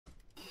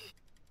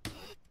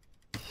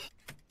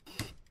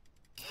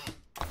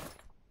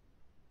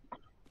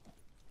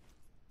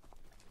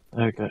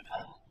There we go.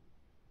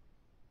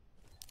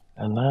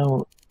 And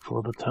now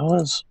for the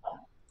towers.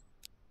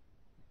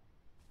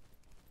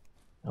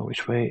 Now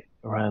which way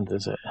around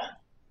is it?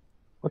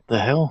 What the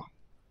hell?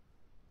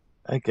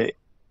 Okay,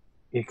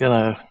 you're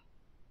gonna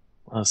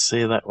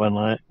see that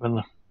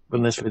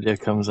when this video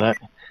comes out.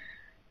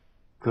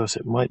 Of course,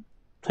 it might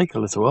take a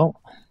little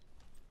while.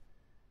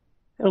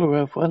 Hello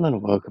everyone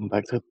and welcome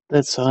back to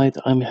Deadside.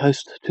 I'm your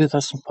host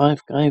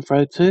 2005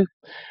 Guy02.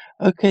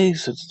 Okay,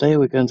 so today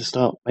we're going to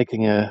start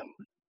making a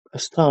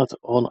start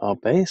on our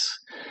base.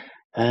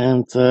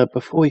 And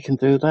before we can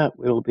do that,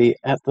 we'll be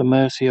at the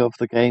mercy of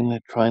the game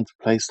trying to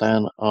place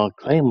down our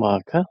claim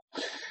marker.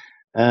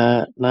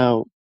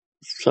 Now,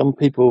 some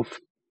people have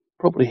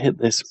probably hit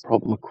this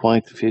problem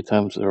quite a few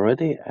times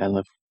already and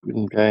have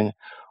been going,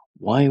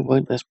 why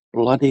won't this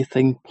bloody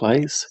thing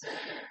place?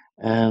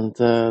 And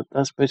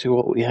that's basically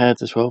what we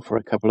had as well for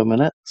a couple of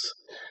minutes,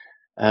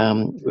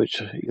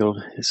 which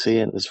you'll see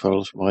as well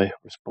as my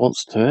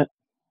response to it,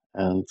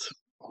 and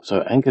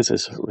also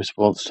Angus's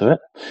response to it.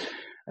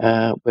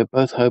 We're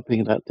both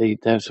hoping that the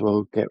devs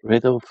will get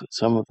rid of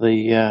some of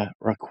the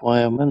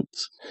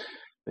requirements,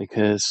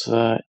 because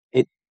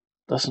it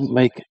doesn't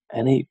make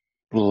any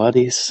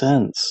bloody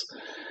sense.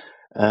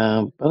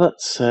 But that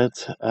said,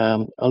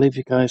 I'll leave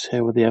you guys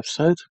here with the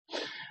episode.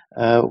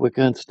 We're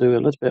going to do a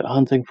little bit of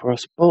hunting for a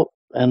spot,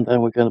 and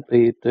then we're going to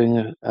be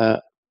doing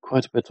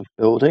quite a bit of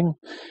building.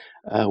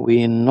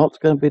 We're not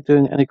going to be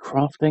doing any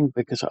crafting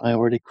because I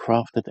already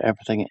crafted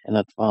everything in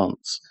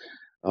advance,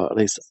 or at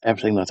least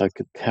everything that I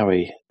could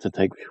carry to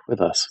take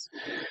with us.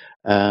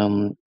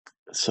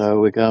 So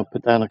we're going to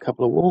put down a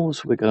couple of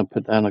walls, we're going to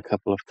put down a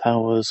couple of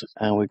towers,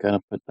 and we're going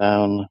to put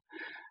down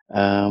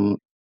a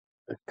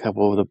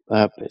couple of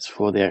the bits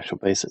for the actual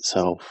base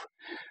itself.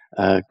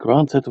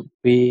 Granted,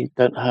 we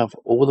don't have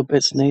all the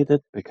bits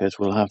needed because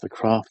we'll have to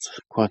craft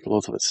quite a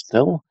lot of it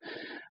still.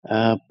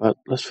 But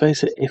let's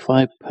face it, if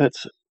I put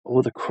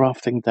all the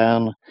crafting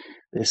down,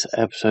 this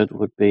episode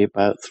would be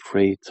about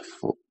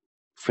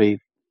 5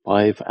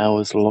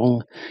 hours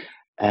long.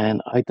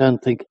 And I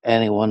don't think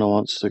anyone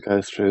wants to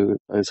go through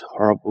those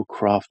horrible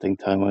crafting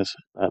timers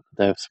that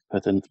the devs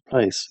put into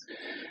place.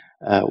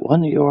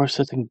 When you're a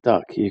sitting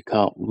duck, you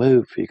can't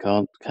move, you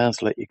can't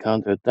cancel it, you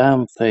can't do a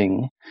damn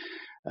thing.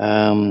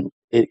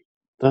 It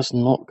does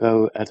not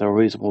go at a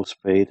reasonable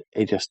speed.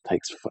 It just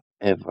takes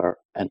forever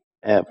and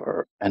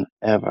ever and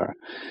ever.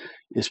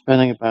 You're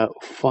spending about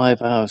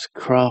 5 hours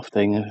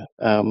crafting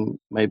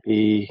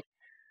maybe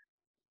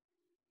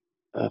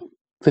a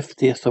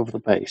 50th of the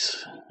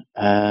base,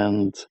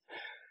 and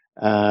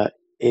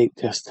it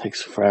just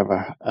takes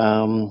forever.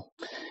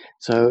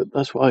 So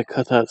that's why I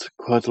cut out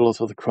quite a lot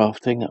of the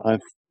crafting.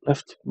 I've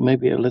left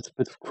maybe a little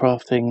bit of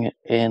crafting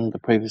in the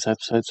previous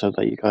episode so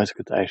that you guys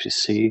could actually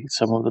see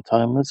some of the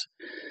timers.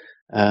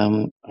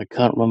 I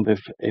can't remember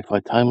if I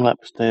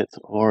time-lapsed it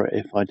or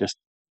if I just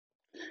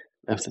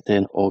left it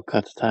in or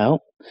cut it out.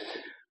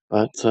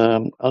 But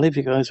I'll leave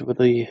you guys with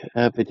the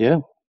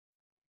video.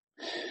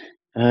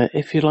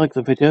 If you like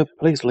the video,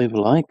 please leave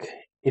a like.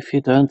 If you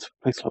don't,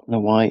 please let me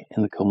know why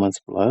in the comments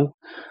below.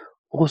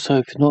 Also,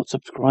 if you're not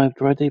subscribed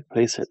already,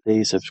 please hit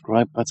the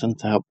subscribe button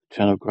to help the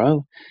channel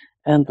grow,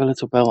 and the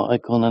little bell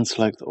icon, and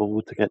select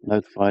all to get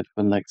notified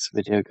when the next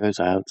video goes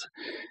out.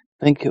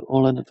 Thank you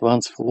all in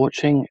advance for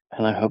watching,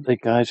 and I hope that you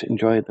guys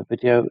enjoy the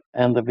video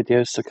and the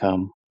videos to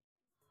come.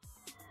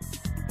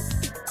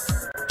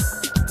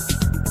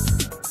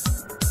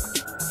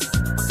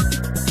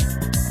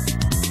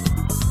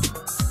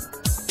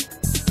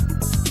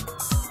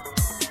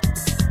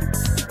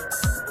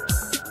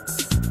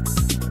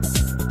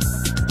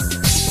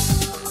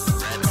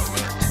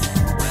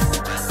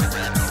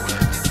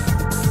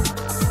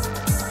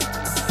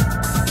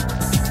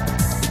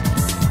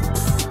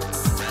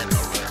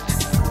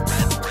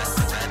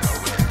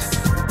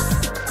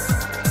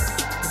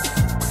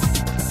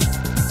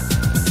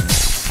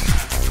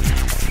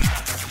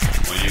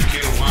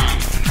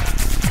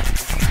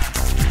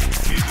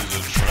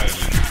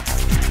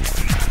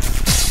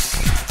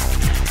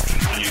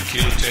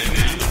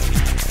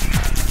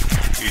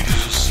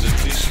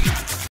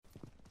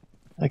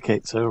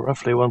 Okay, so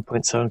roughly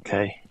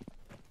 1.7k.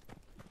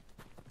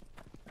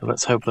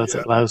 Let's hope that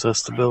it allows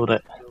us to build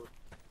it.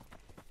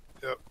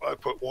 Yep, I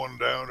put one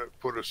down, it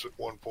put us at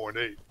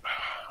 1.8.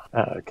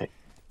 Okay.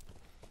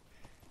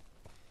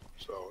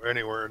 So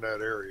anywhere in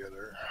that area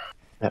there.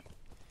 Yep.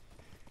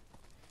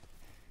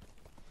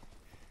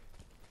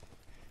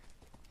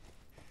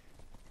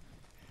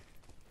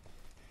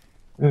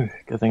 Ooh,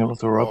 getting a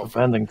lot of rubber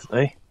banding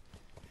today.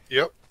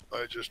 Yep,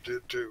 I just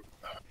did too.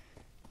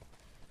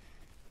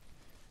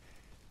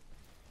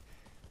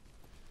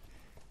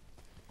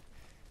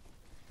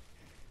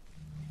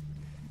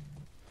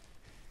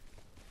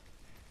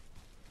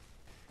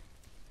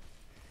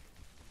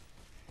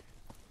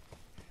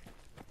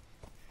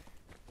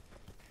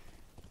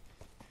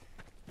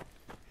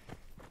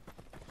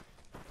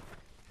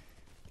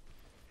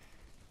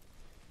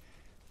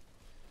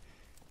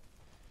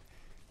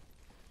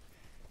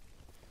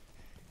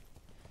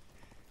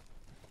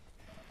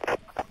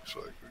 Looks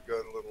like we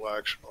got a little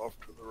action off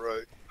to the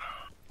right.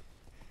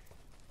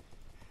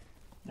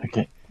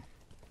 Okay.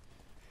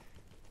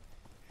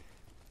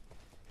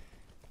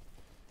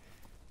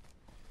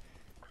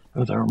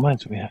 Oh, that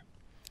reminds me.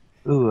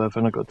 Ooh, I've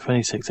only got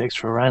 26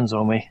 extra rounds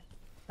on me.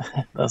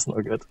 That's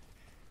not good.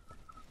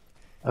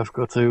 I've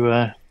got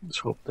to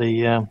swap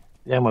the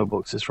ammo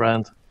box this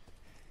round.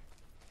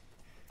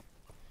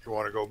 You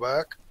want to go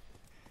back?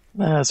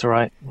 Nah, that's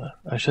alright.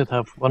 I should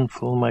have one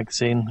full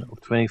magazine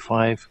of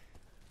 25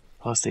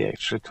 plus the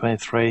extra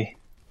 23.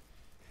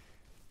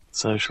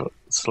 So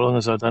as long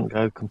as I don't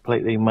go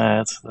completely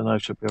mad, then I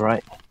should be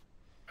right.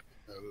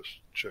 Now let's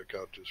check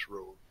out this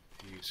road.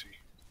 Easy.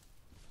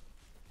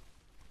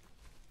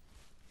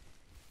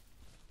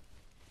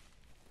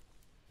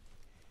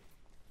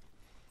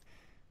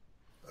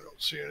 I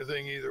don't see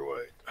anything either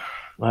way.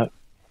 No.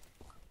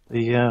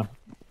 The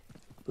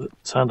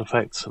sound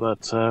effects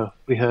that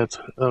we heard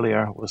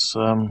earlier was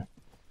a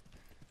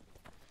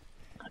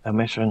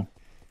mission.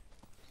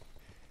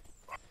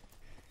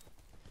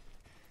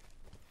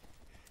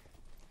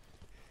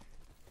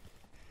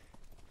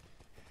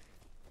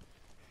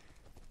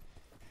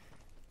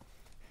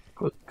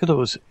 Could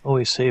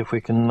always see if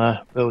we can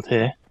build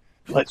here.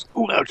 Let's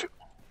go out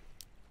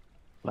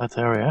that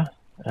area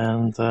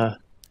and yeah,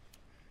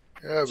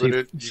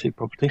 but see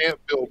property. You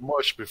can't build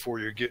much before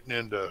you're getting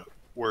into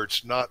where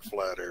it's not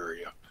flat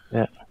area.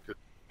 Yeah.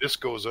 This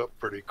goes up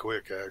pretty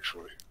quick,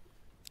 actually.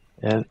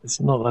 Yeah, it's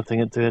not letting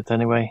it do it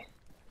anyway.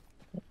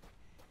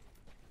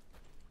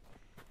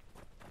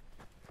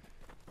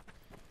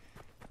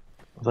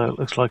 Although it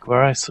looks like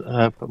where I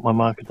put my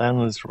marker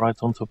down is right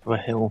on top of a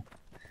hill.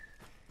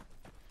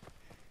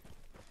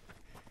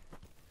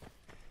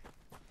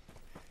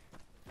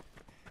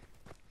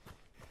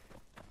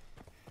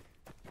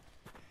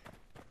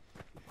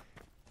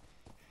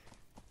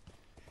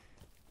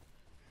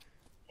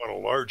 On a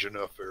large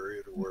enough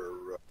area to where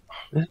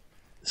It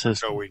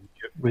says we can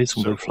get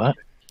reasonably flat.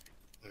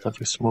 Yeah. That's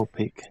a small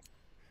peak.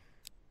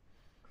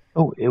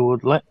 Oh, it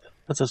would let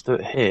us do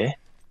it here.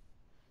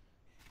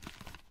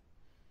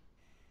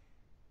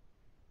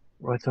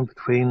 Right in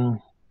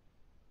between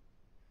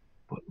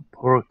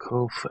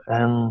Porokov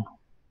and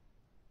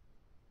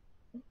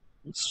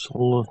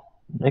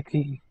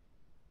Soloniki,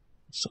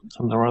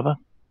 something or other.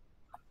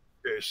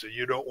 Okay, so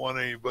you don't want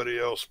anybody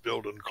else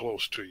building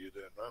close to you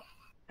then,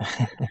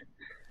 huh?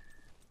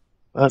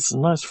 That's a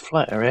nice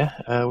flat area.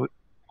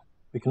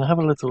 We can have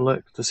a little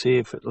look to see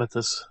if it let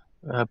us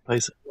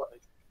place it.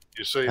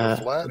 You say a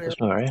flat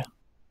area?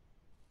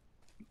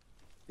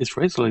 It's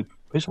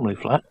reasonably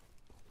flat.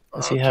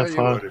 Let's see how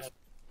far. What, if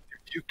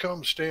you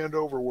come stand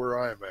over where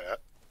I'm at,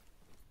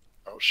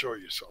 I'll show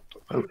you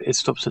something. Oh, it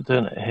stops it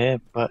doing it here,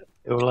 but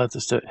it will let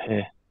us do it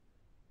here.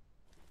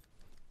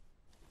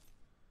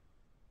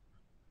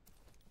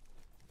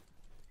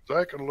 So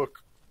I can look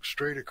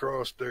straight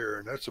across there,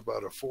 and that's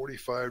about a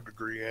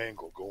 45-degree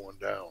angle going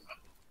down.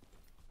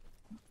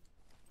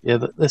 Yeah,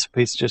 this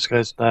piece just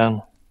goes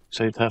down,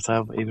 so you'd have to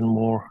have even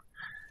more,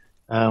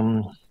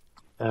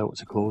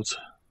 what's it called,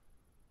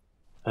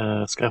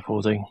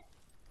 scaffolding.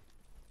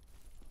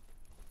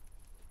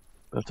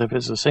 But if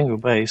it's a single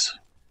base,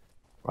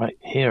 right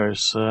here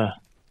is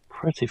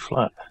pretty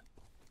flat,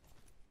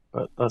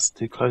 but that's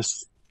too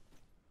close.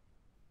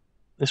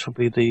 This would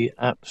be the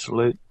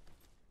absolute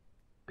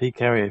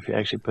peak area if you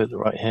actually put it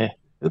right here.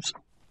 Oops.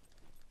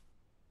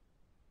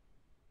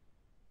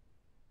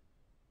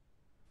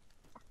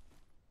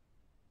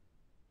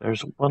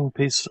 There's one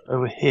piece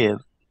over here.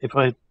 If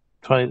I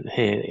try it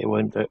here, it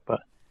won't do it,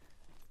 but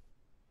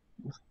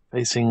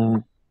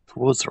facing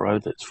towards the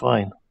road, it's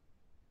fine.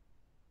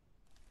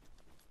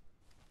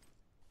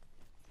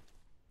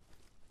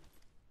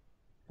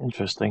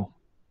 Interesting.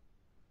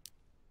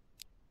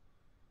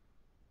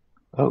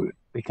 Oh,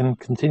 we can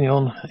continue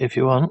on if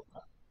you want.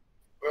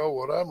 Well,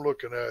 what I'm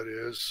looking at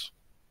is,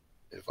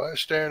 if I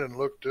stand and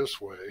look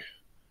this way,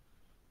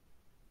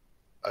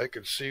 I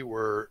can see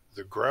where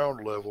the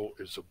ground level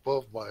is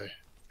above my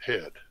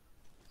head.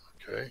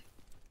 Okay?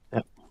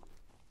 Yep.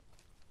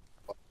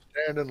 If I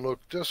stand and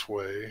look this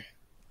way,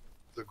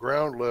 the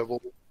ground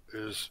level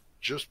is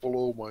just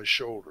below my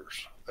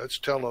shoulders. That's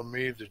telling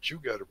me that you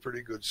got a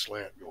pretty good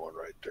slant going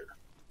right there.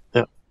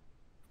 Yep.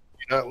 It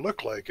may not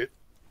look like it,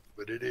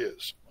 but it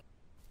is.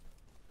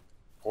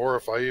 Or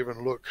if I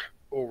even look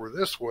over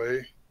this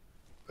way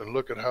and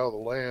look at how the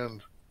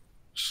land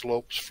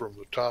slopes from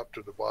the top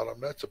to the bottom,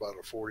 that's about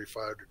a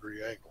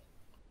 45-degree angle.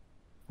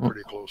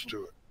 Pretty close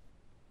to it.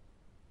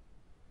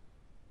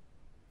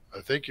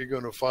 I think you're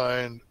going to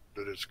find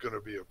that it's going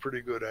to be a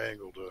pretty good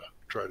angle to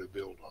try to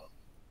build on.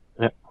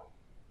 Yep.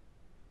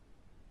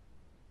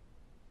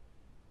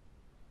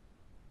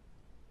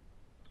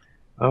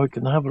 Well, we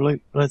can have a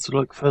look. Let's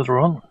look further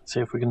on, see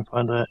if we can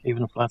find an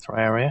even flatter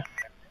area.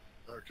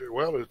 Okay,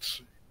 well,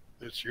 it's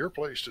your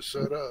place to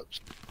set up.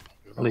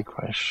 You know. Valley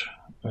crash.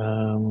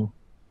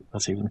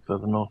 That's even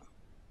further north.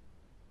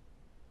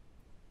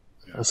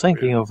 Yeah, I was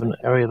thinking of an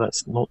area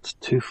that's not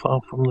too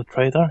far from the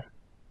trader.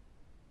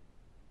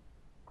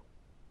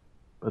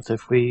 But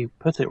if we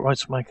put it right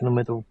smack in the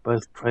middle of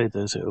both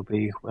traders, it will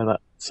be where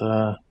that,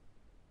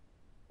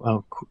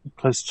 well,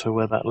 close to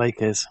where that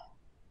lake is,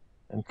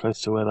 and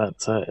close to where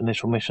that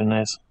initial mission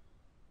is,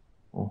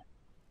 or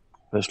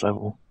first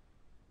level.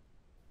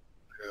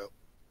 Yeah.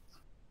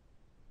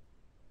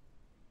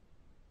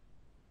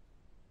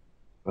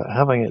 But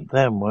having it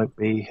there might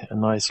be a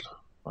nice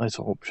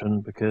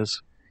option,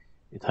 because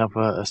you'd have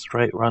a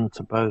straight run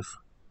to both.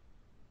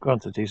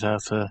 Granted, you'd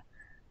have to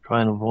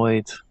try and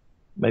avoid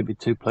maybe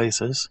two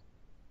places.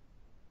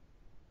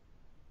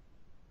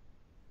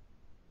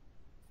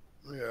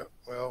 Yeah,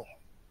 well,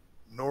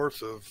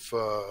 north of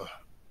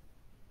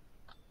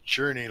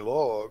Journey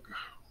Log,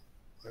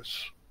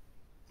 that's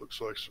looks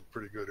like some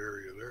pretty good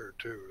area there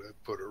too.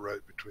 That put it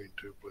right between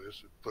two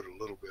places. Put a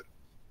little bit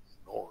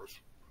north.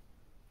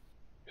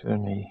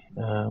 Journey.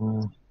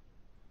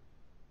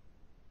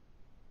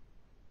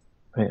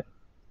 Yeah.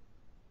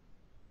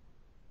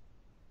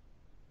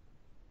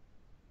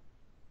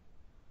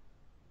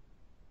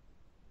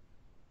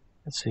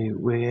 Let's see.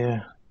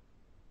 We're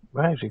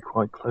actually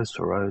quite close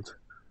to a road,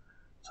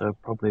 so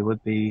probably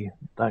would be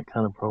that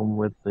kind of problem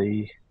with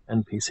the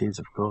NPCs,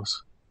 of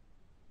course.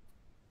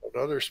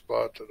 Another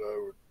spot that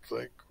I would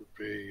think would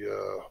be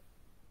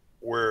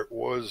where it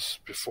was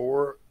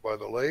before by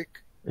the lake.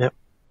 Yep.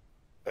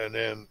 And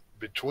then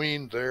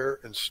between there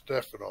and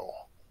Stefano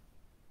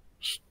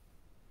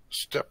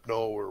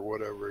or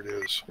whatever it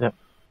is. Yep.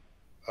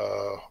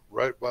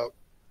 Right about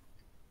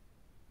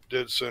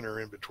dead center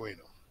in between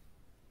them.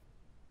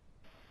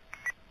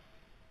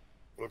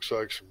 Looks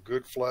like some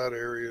good flat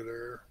area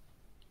there.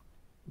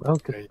 Well,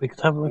 we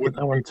could have a look at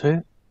that one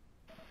too.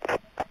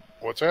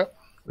 What's that?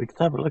 We could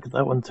have a look at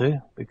that one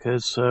too,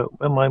 because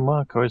where my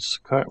marker is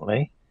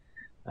currently,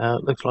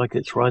 it looks like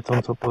it's right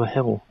on top of a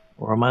hill,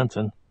 or a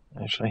mountain,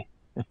 actually.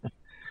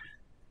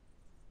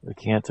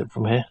 Looking at it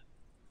from here.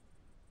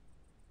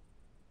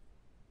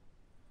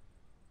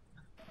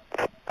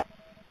 Okay,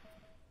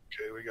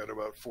 we got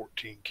about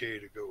 14K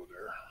to go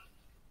there.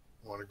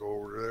 Want to go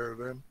over there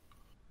then?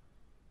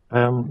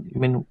 You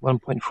mean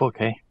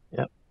 1.4K?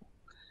 Yep.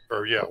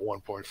 Or yeah,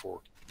 1.4.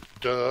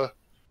 Duh.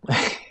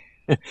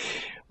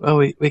 Well,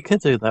 we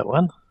could do that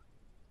one.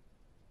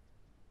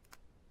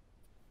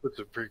 It's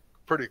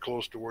pretty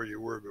close to where you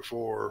were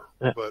before,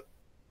 yeah. But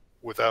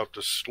without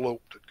the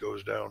slope that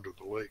goes down to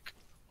the lake,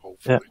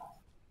 hopefully.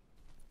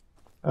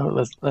 Yeah.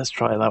 Oh, let's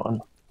try that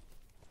one.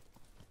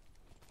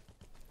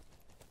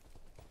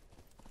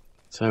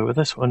 So with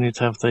this one, you'd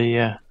have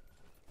the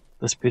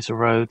this piece of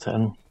road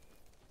and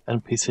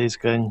NPCs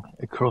going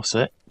across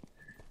it.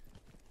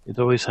 You'd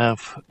always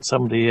have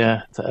somebody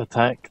to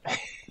attack.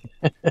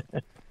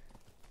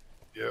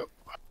 Yep.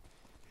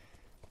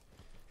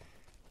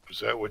 Is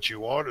that what you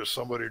want? Is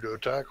somebody to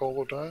attack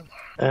all the time?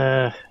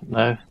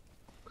 No.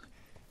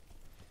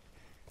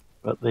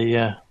 But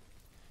the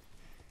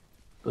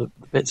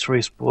bits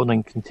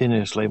respawning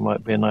continuously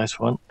might be a nice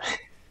one.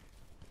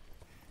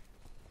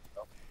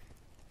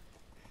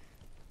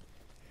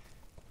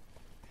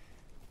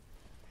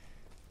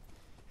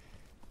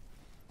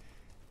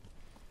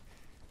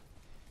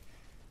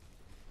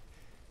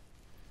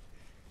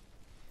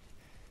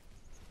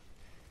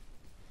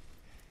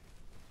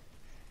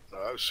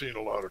 I've seen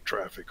a lot of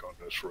traffic on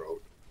this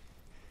road.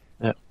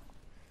 Yep.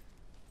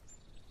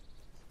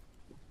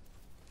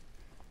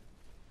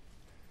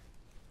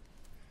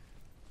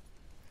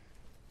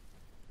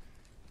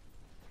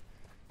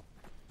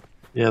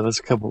 Yeah, there's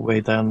a couple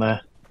way down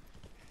there.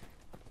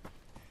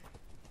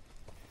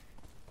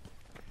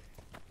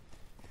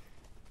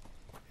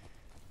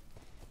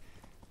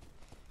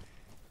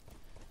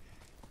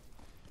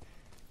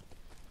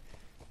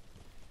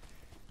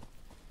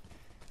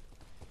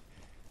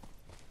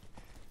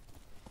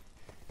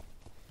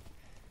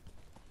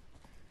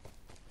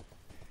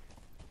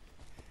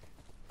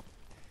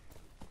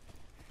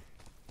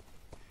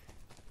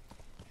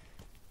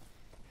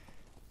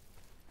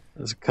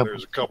 There's a couple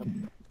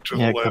to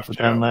the left. A couple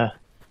down there.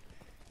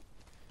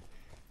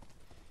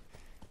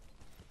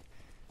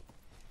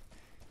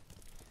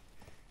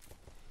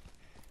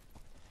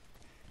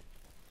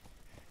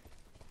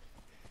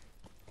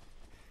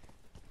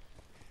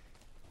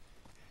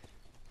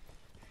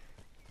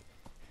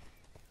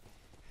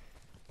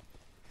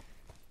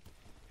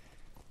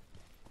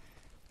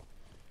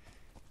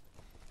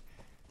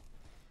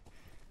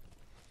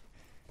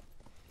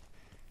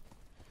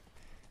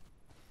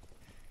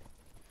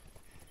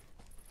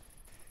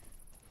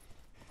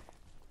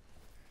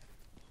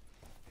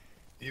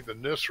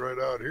 Even this right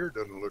out here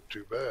doesn't look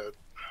too bad.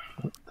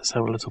 Let's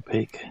have a little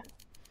peek.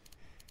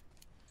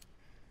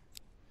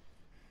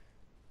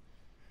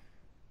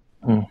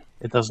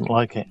 It doesn't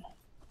like it.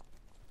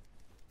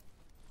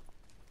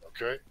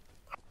 Okay.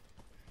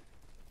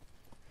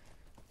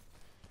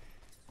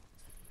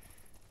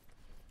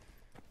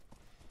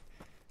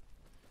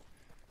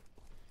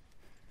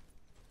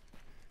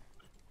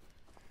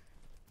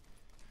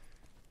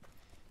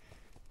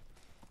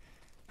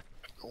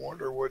 I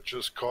wonder what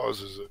just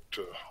causes it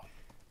to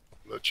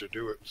let you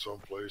do it in some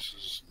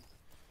places, and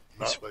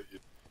not let you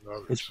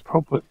others.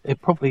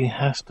 It probably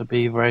has to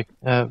be very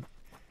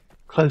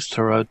close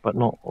to a road, but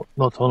not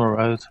on a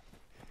road,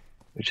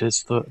 which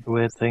is the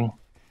weird thing.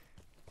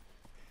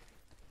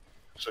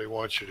 So they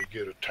want you to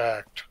get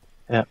attacked.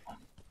 Yeah.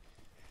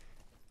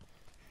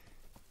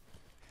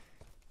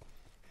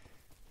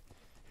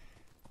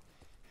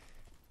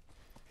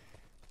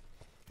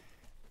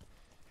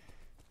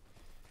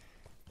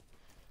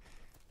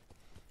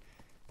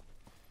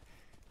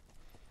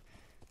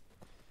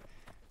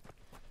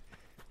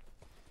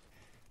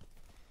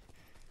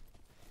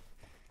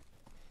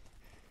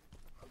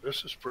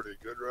 This is pretty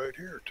good right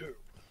here, too.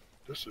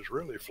 This is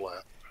really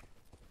flat.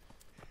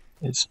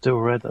 It's still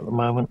red at the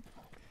moment.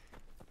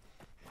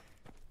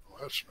 Well,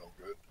 that's no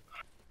good.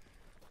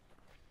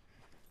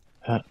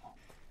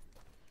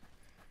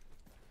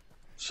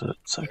 So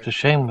it's such a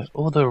shame that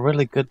all the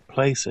really good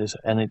places,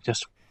 and it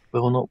just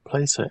will not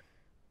place it.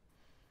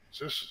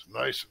 This is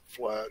nice and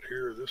flat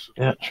here. This is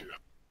Yeah. let you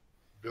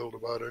build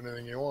about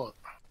anything you want.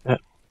 Yeah.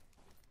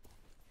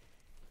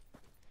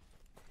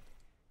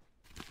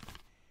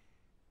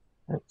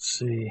 Let's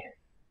see.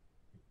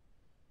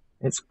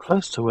 It's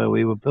close to where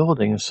we were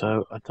building,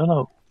 so I don't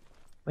know.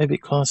 Maybe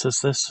it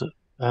classes this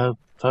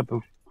type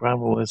of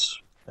gravel as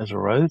a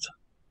road.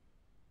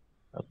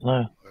 I don't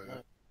know.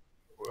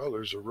 Well,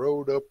 there's a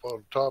road up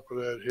on top of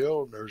that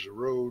hill, and there's a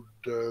road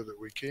that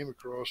we came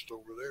across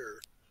over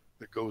there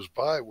that goes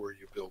by where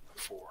you built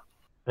before.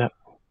 Yeah.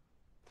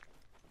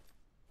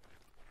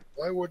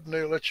 Why wouldn't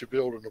they let you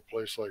build in a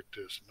place like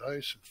this?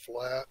 Nice and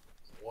flat,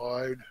 and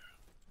wide.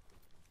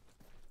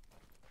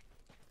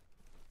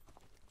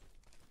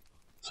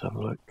 Let's have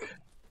a look.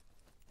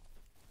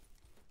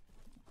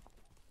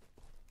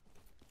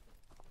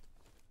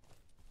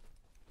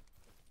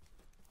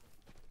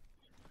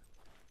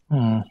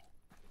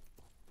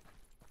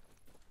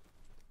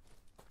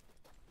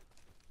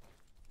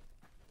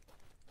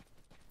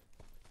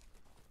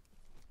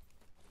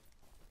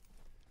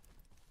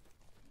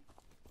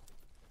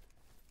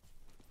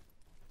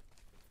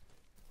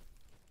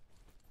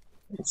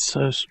 It's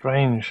so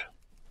strange.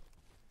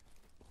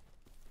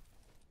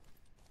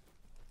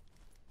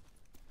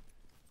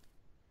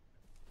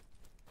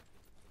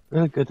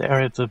 Really good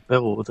area to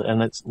build,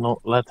 and it's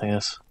not letting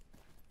us.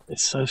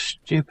 It's so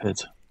stupid.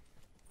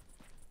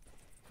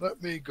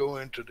 Let me go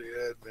into the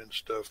admin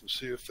stuff and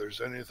see if there's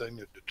anything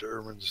that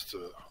determines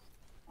the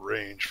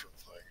range from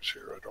things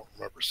here. I don't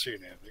remember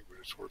seeing anything, but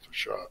it's worth a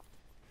shot.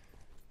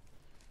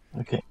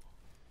 Okay.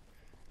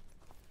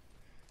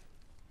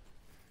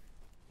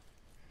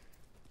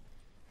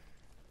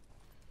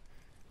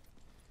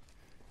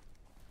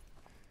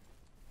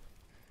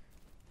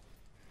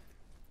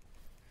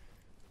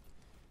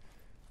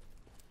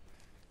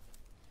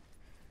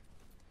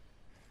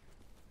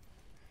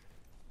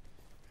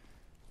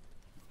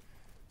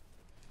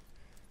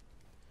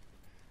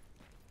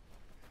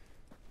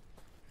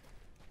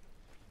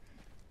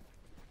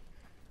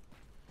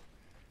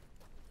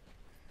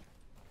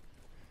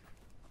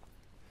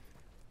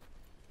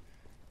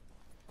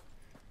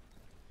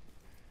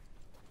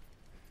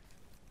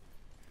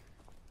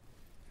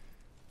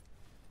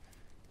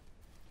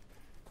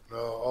 No,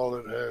 all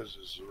it has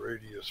is the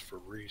radius for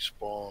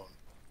respawn.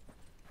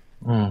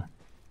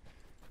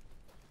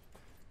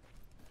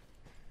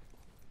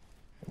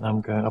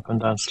 I'm going up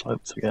and down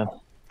slopes again.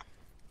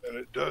 And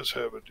it does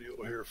have a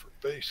deal here for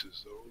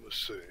bases, though.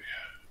 Let's see.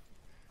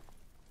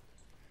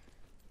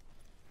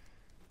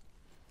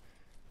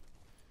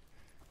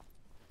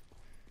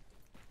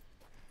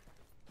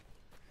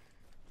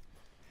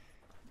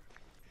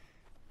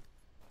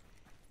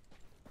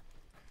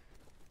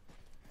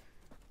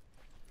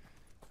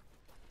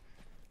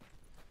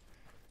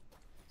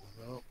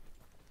 No.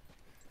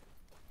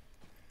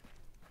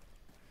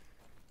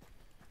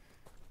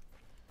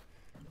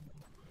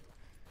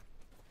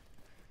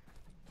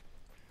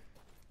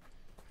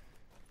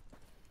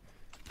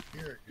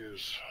 Here it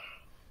gives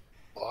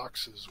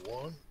boxes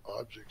 1,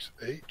 objects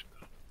 8.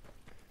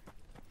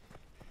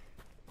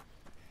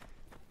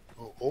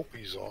 Oh,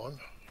 Opie's on.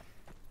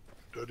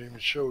 It doesn't even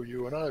show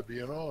you and I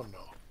being on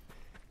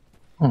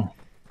now.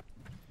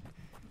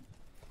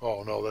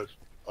 Oh no, that's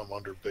I'm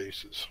under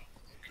bases.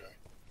 Okay.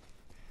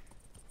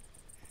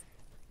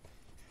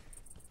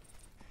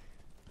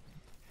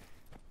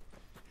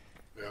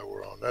 Yeah,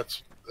 we're on.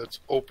 That's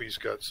Opie's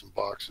got some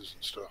boxes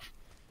and stuff.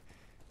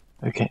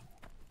 Okay.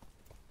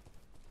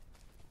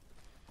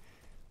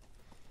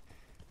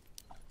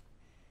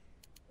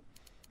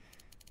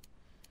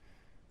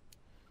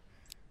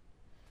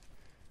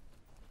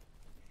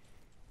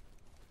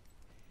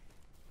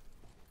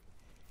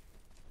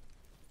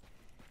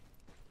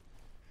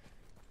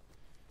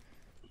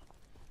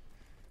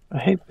 I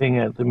hate being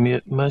at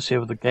the mercy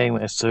of the game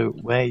as to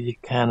where you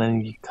can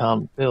and you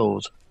can't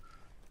build.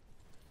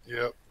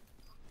 Yep.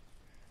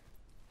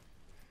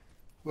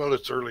 Well,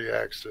 it's early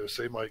access.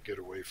 They might get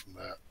away from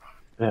that.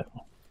 Yeah.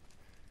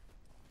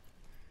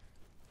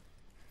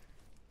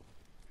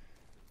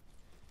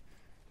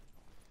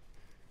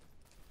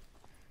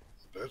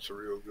 That's a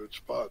real good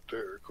spot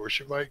there. Of course,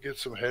 you might get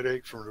some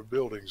headache from the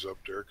buildings up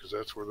there because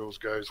that's where those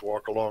guys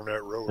walk along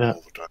that road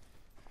all the time.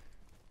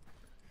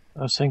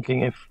 I was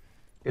thinking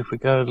if we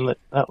go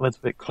that little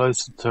bit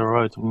closer to the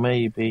road,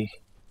 maybe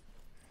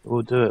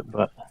we'll do it,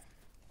 but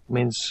it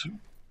means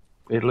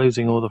we're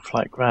losing all the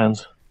flat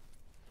ground.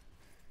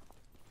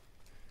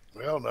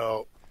 Well,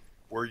 now,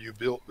 where you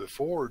built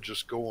before,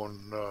 just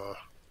going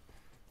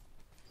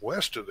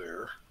west of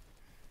there,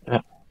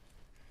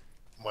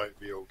 might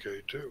be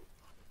okay too.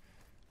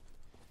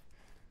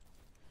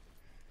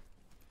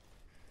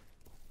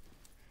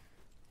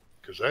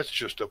 Because that's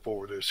just up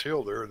over this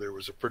hill there. There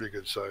was a pretty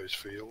good sized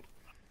field.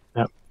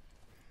 Yep.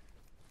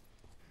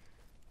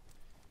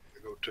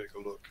 Go take a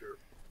look here.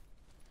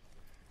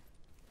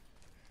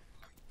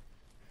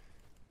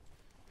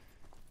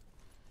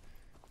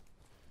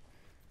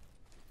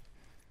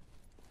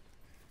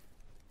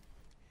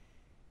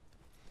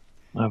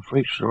 I've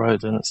reached the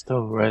road and it's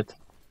still red.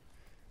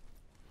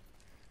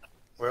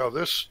 Well,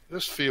 this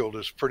field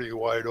is pretty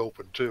wide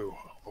open too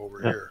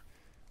over here.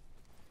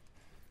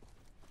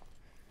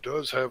 It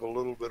does have a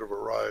little bit of a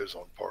rise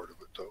on part of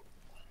it though.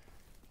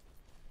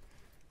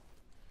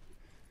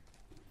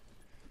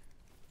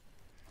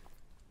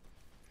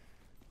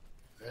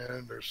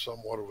 And there's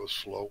somewhat of a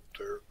slope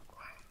there.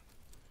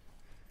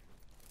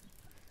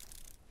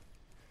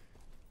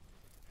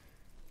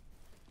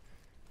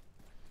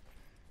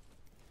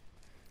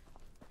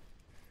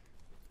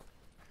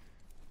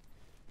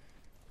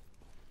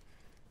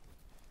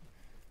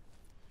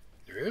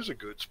 There is a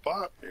good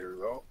spot here,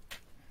 though.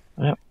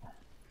 Yep.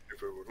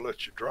 If it would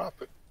let you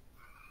drop it.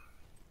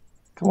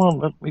 Come on,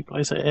 let me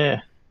place it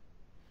here.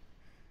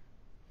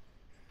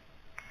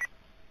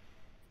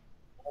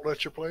 Won't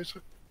let you place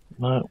it?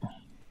 No.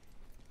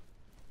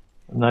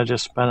 And they're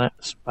just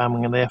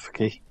spamming the F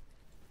key.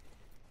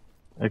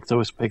 It's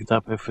always picked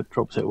up if it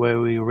drops it where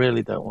we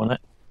really don't want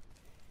it.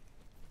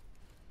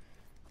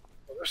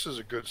 Well, this is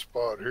a good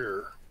spot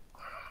here.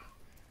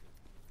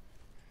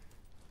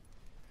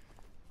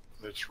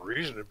 It's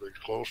reasonably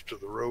close to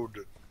the road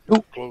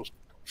that closed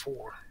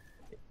before.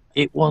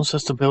 It wants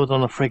us to build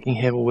on a freaking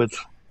hill with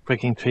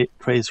freaking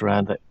trees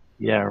around it.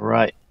 Yeah,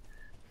 right.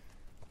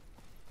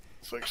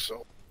 I think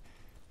so.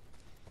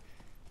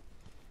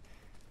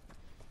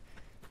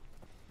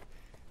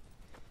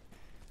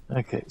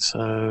 Okay,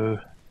 so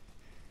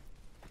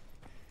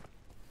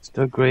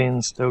still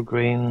green, still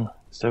green,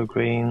 still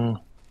green,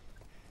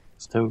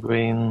 still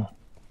green,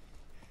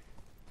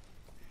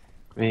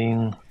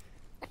 green.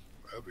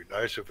 That'd be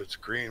nice if it's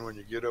green when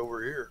you get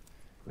over here.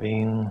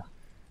 Green.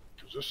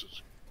 Because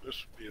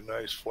this would be a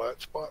nice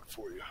flat spot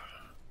for you.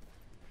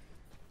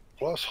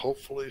 Plus,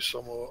 hopefully,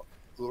 some of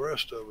the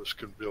rest of us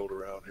can build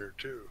around here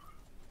too.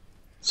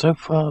 So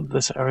far,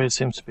 this area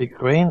seems to be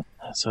green,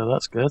 so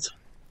that's good.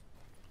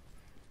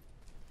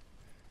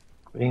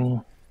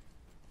 Green.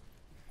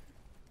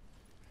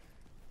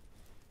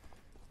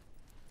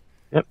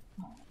 Yep,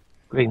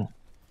 green.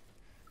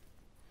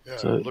 Yeah,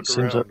 so look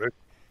around. See,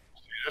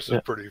 this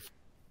is pretty.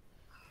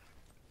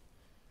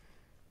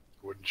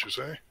 Wouldn't you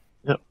say?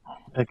 Yep.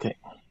 Okay.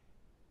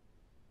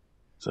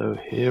 So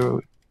here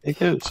it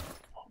goes.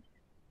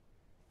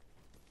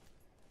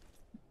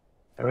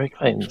 Area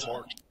claimed.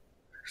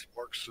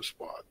 Marks the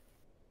spot.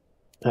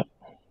 Yep.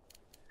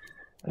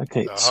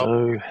 Okay, now, so how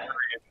big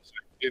area does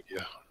that give you?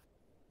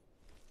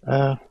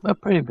 A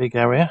pretty big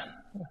area.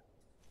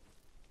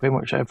 Pretty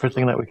much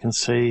everything that we can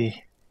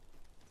see.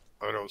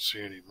 I don't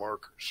see any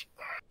markers.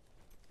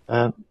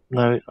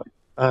 No.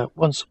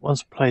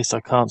 Once placed,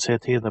 I can't see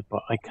it either,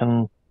 but I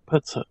can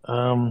put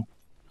the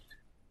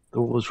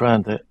walls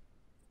around it.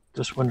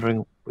 Just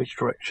wondering which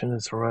direction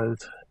is the road,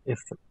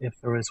 if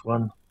there is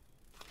one.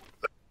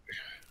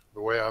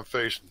 The way I'm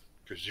facing,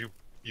 because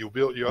you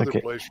built your other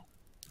place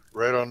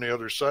right on the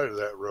other side of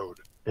that road.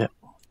 Yeah.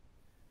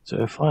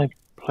 So if I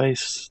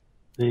place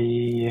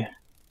the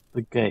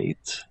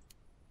gate,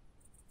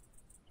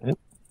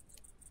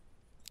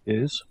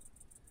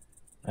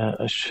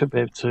 I should be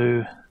able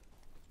to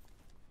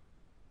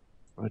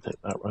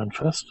rotate that round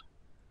first.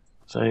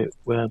 So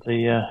where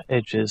the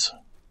edge is.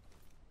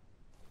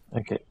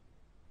 Okay.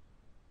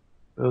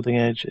 Building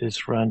edge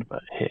is round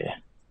about here.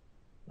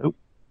 Oh,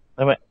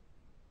 no wait.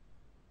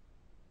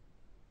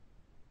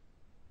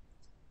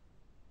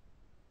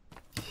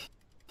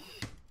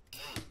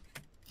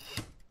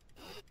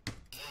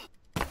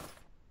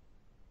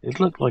 It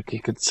looked like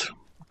you could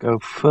go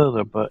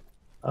further, but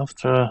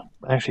after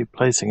actually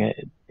placing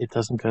it, it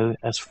doesn't go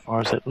as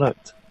far as it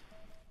looked,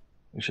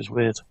 which is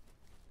weird.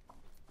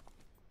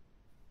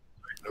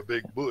 A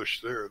big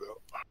bush there,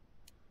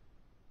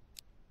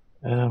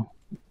 though.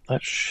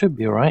 That should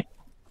be right.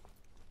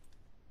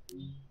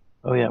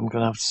 Oh yeah, I'm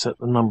going to have to set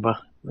the number.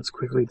 Let's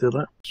quickly do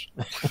that.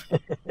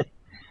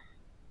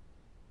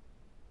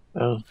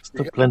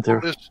 Still plenty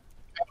of...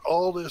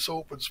 all this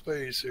open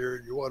space here,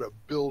 and you want to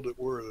build it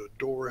where the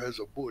door has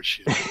a bush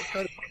in it. What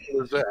kind of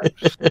deal is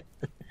that?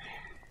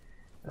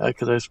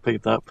 Could I just pick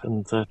it up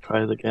and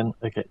try it again?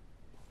 Okay.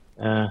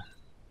 I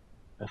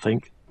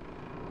think.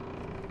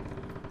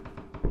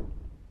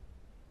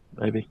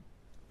 maybe.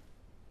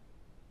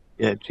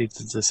 Yeah, G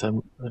to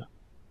December.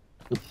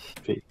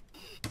 G.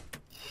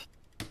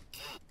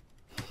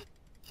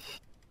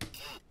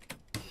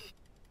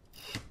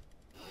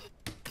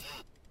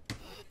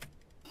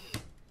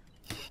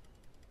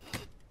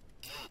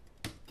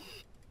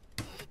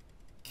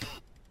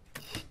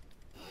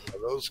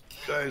 Those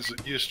guys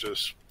that used to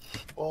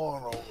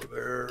spawn over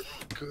there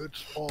could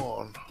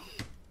spawn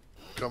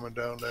coming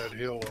down that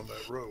hill on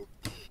that road.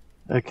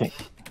 Okay.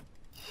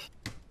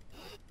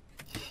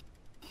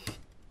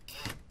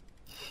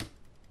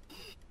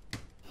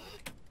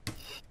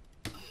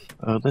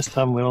 This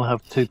time we'll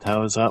have 2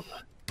 towers up,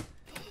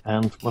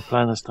 and my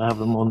plan is to have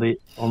them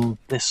on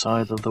this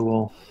side of the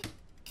wall,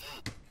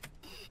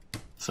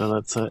 so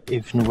that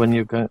even when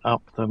you're going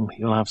up them,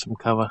 you'll have some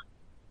cover.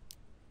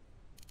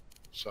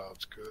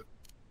 Sounds good.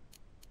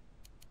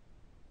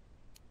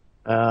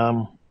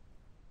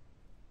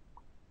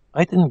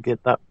 I didn't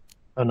get that.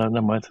 Oh no,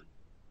 never mind.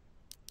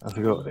 I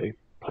forgot it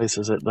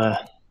places it there.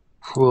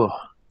 Whew.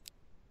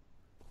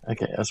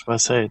 Okay, as I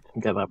say, I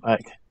didn't get that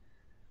back.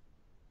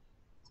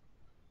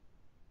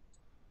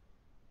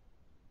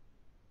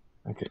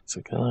 Okay,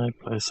 so can I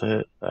place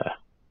it there?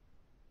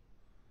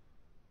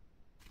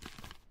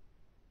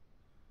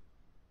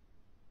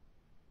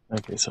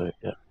 Okay, so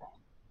yeah.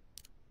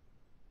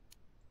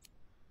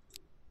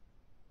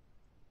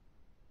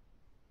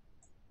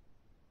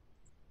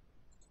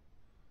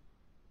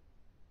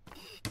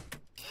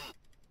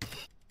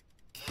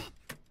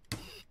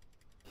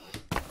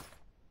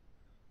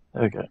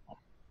 There we go.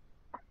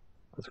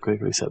 Let's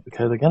quickly reset the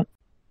code again.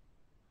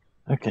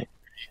 Okay,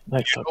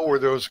 next up. You know where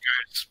those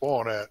guys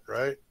spawn at,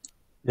 right?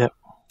 Yep.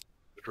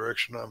 The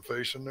direction I'm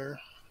facing there?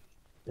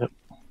 Yep.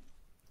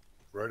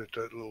 Right at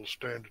that little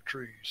stand of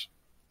trees.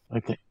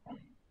 Okay.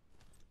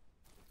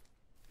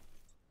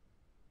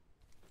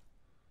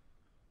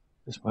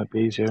 This might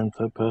be easier in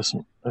third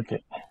person.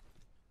 Okay.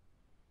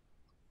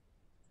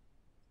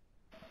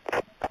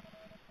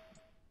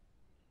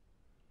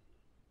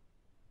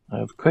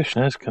 Now the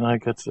question is, can I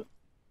get to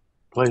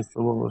place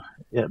the wall?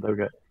 Yeah, there we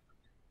go.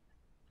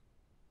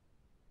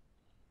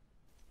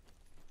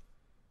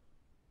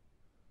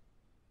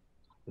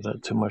 Is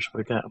that too much of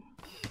a gap?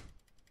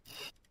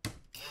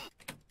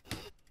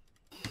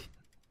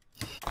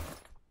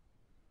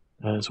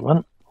 There's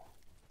one.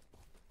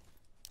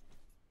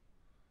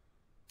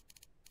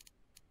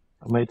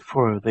 I made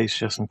 4 of these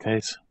just in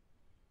case.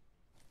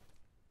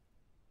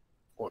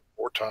 What,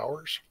 4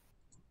 towers?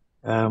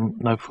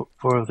 No,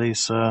 4 of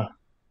these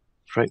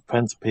straight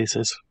fence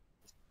pieces.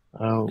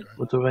 Okay.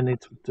 What do I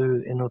need to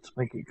do in order to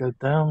make it go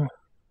down?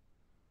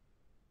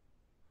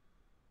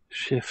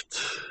 Shift,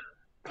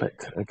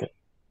 click, okay.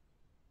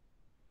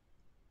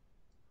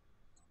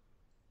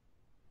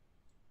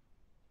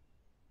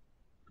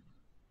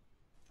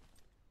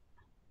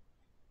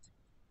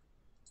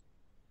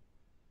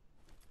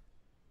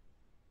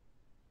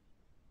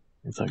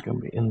 Is that going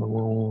to be in the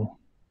wall?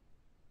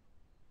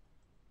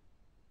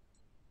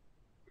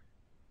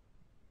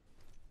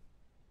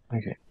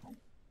 Okay.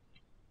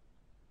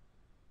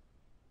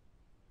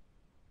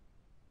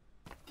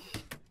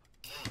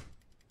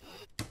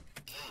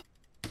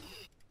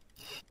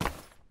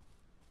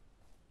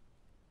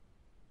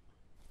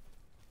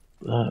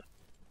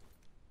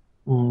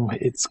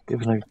 It's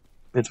given a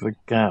bit of a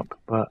gap,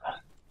 but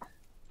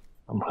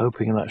I'm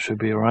hoping that should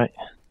be alright.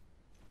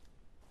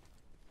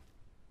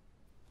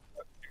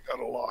 You got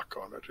a lock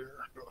on it here,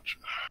 don't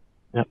you?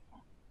 Yep.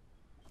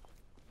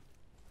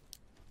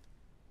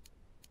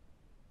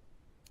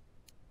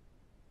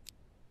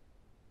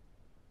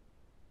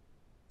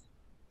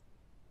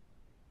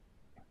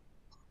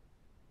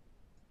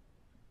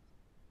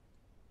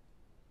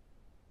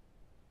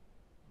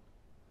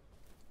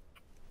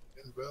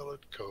 Invalid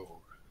code.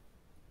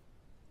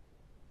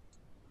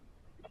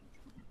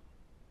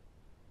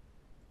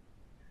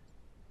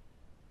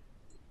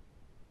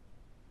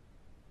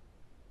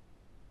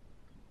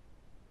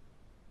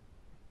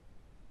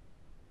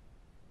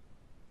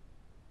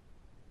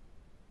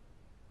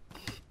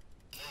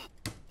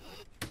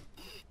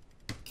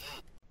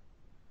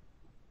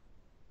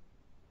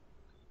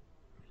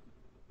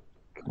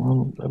 Come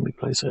on, let me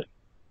place it.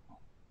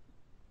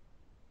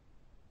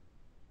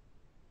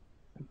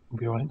 It'll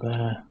be right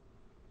there.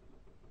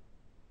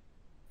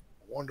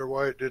 Wonder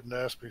why it didn't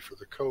ask me for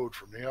the code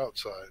from the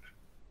outside.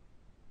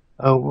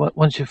 Oh,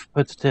 once you've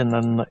put it in,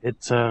 then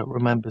it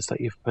remembers that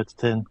you've put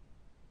it in.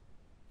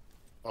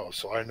 Oh,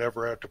 so I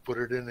never have to put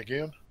it in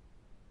again?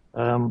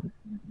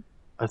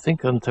 I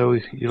think until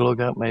you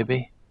log out,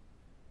 maybe.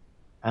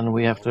 And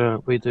we have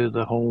to redo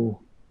the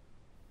whole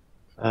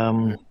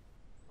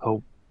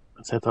whole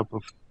setup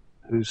of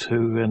who's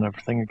who and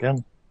everything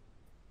again.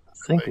 I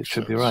think it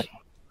should be right.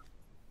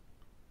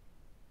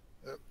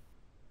 Yep.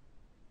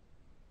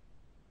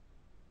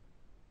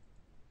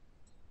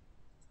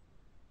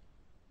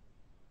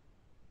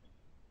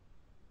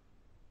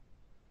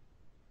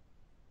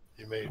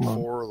 You made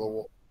 4 of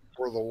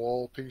the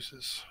wall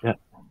pieces? Yeah.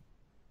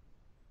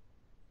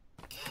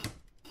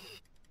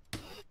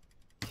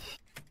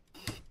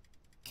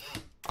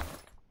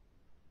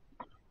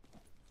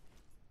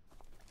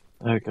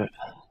 Okay.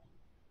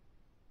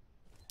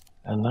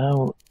 And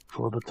now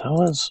for the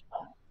towers.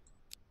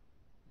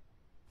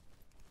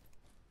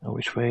 Now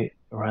which way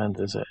around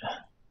is it?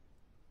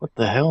 What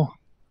the hell?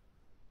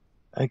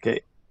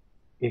 Okay,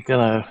 you're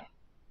gonna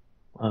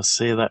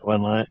see that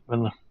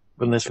when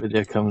this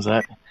video comes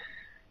out.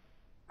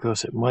 Of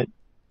course, it might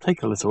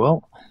take a little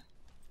while.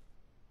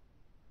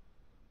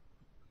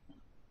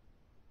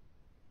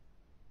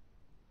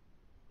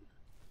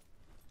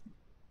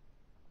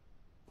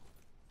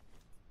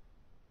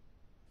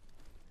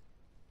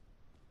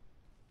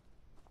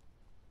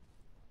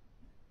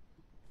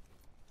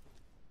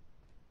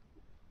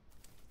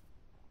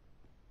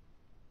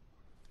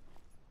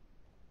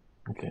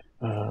 Okay,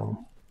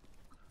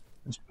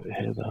 let's put it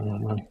here then,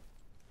 and then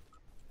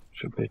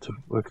should be able to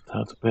work it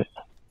out a bit.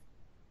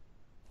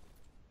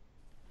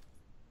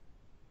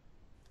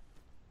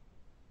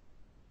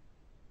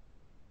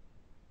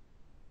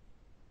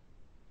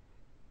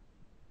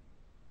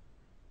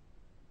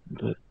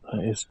 But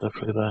that is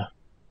definitely there.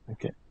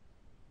 Okay.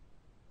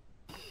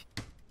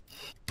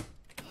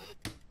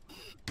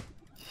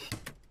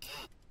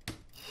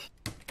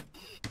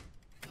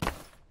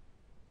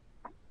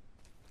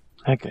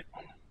 Okay.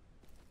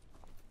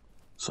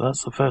 So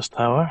that's the first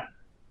tower.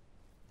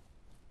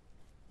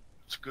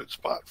 It's a good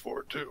spot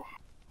for it too.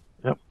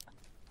 Yep.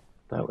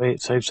 That way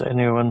it saves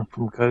anyone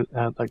from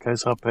that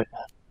goes up it.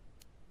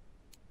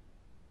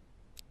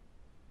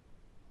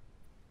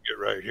 Get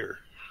right here.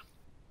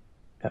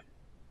 Yep.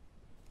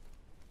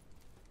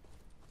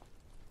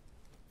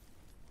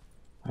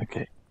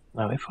 Okay.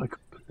 Now if I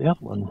could put the other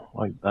one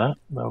like that,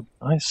 that would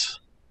be nice.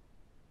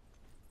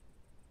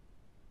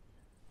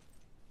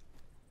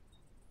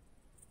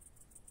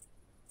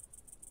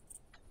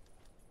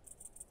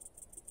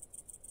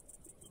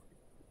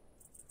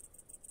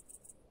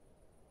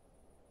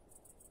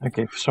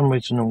 Okay, for some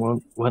reason it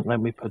won't let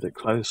me put it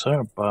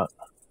closer, but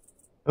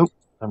oh,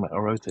 I might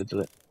have rotated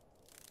it.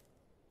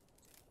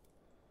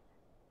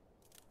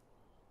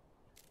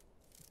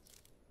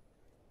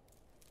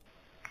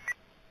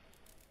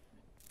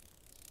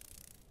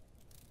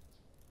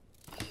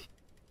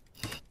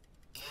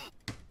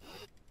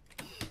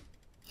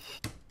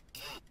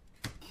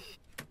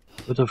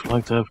 Would have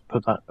liked to have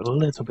put that a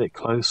little bit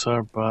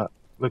closer, but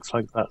looks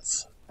like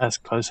that's as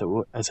close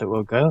as it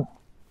will go.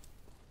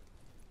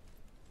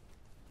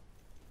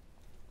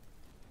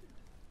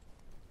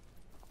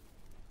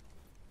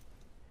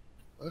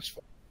 That's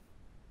fine.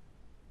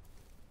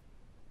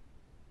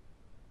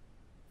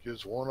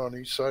 Gives one on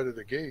each side of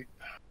the gate.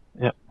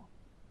 Yep.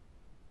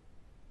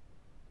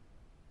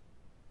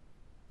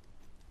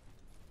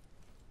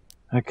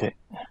 Okay.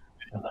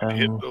 And then,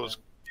 you can hit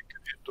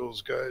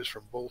those guys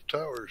from both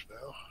towers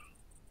now.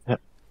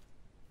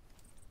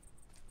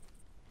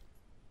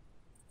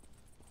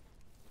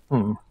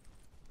 Yep.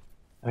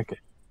 Okay.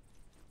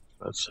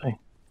 Let's see.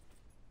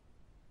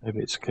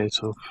 Maybe it's a case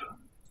of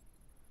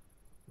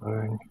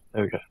lowering.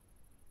 There we go.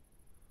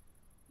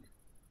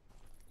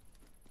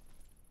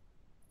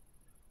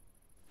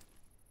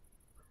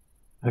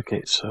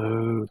 Okay,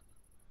 so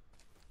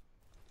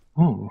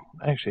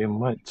actually I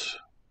might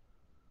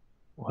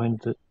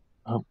wind it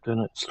up doing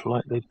it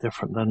slightly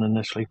different than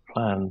initially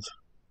planned.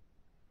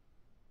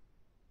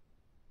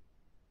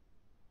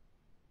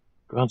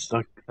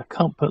 Granted, I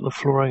can't put the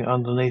flooring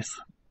underneath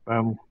where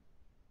I'm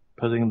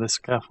putting the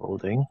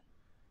scaffolding.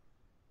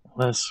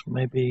 Unless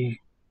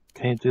maybe,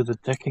 can you do the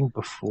decking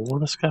before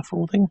the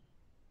scaffolding?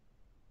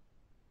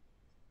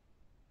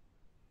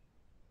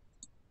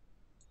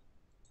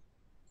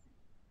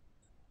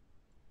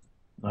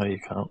 No, you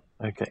can't.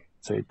 Okay,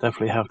 so you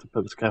definitely have to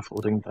put the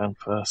scaffolding down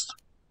first.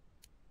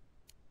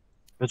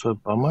 Bit of a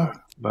bummer,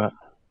 but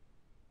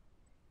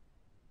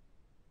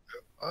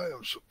I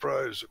am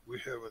surprised that we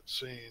haven't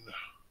seen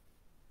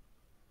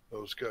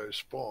those guys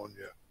spawn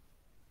yet.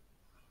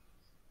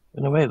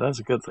 in a way, that's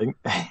a good thing.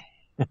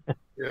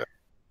 Yeah.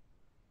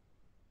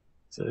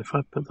 So if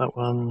I put that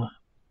one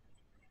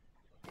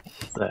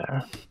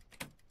there,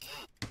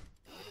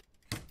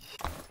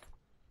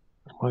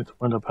 I might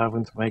end up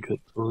having to make it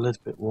a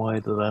little bit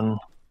wider than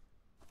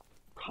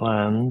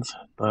planned,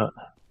 but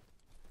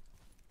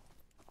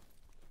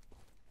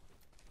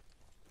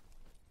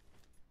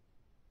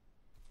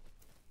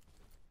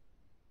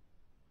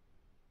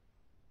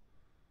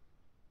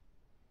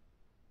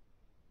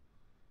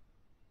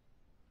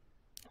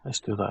let's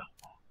do that.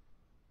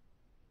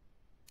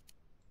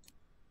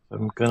 So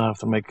I'm going to have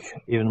to make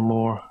even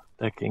more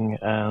decking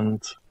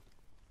and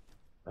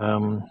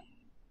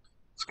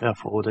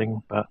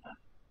scaffolding, but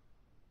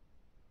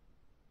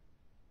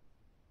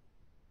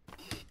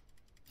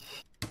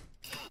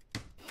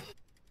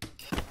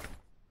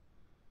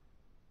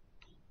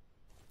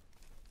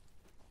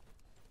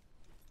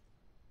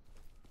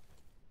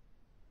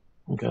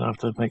I'm going to have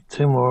to make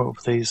 2 more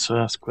of these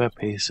square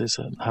pieces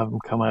and have them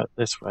come out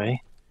this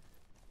way,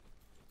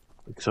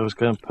 because I was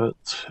going to put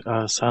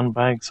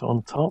sandbags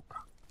on top.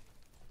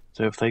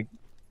 So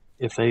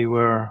if they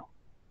were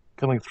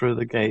coming through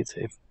the gate,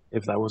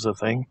 if that was a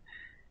thing,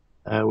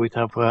 we'd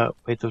have a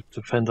way to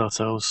defend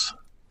ourselves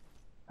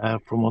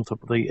from on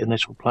top of the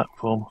initial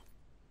platform.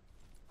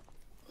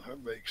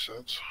 That makes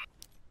sense.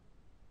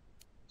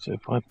 So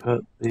if I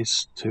put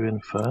these two in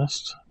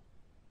first,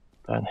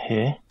 down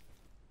here.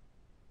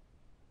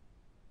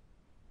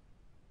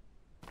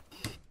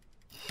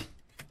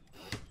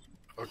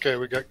 Okay,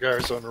 we got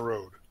guys on the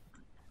road.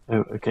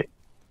 Oh, okay.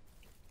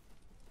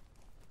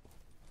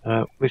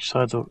 Which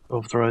side of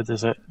the road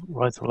is it?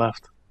 Right or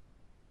left?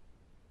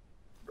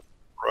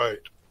 Right.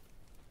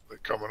 They're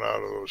coming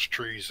out of those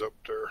trees up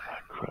there. Oh,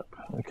 crap.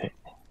 Okay.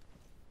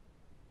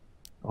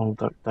 I'll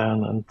duck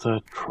down and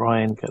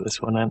try and get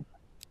this one in.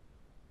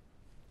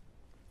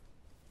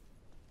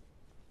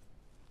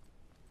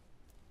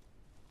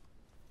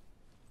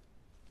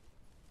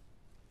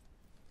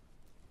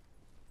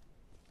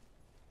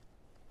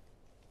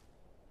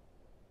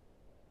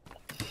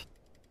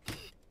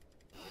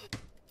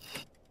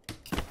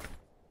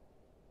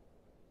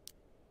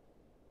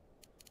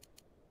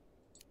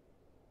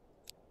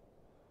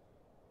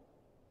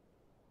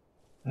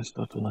 It's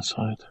not on the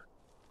side.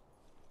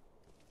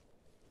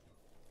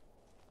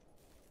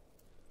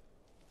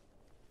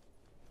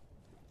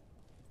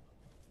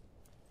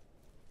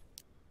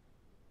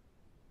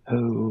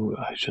 Oh,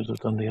 I should have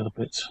done the other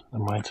bits.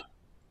 Never mind.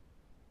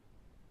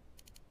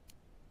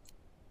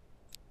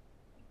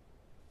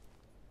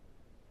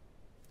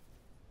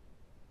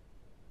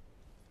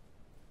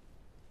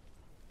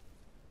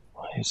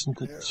 Why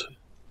isn't it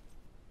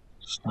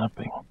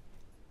snapping?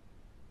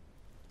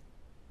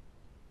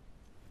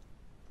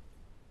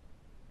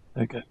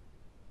 There we go.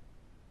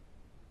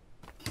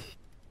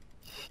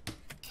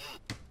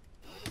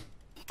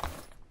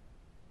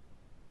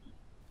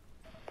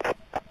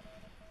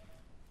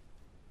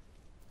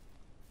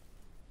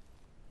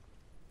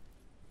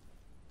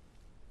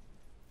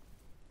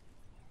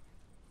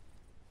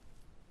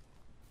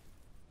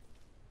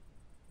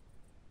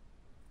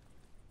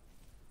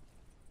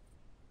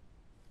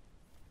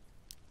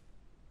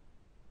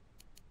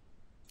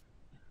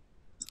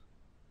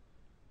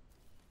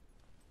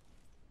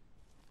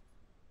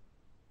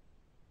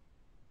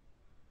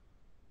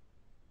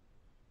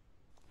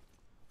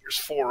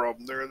 There's 4 of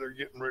them there. They're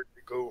getting ready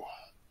to go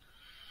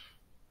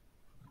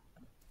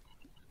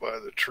by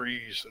the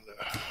trees and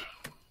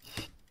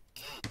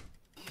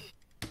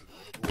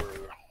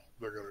where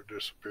they're going to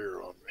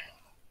disappear on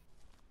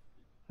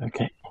me.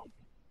 Okay.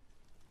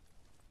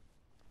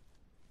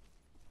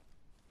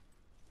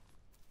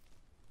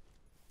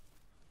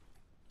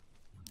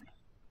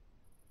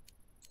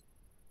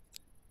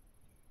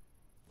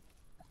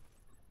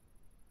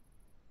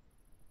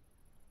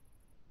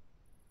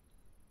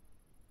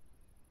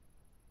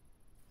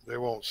 They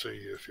won't see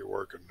you if you're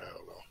working now,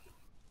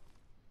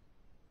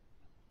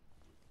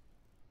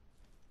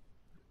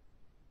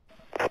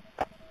 though.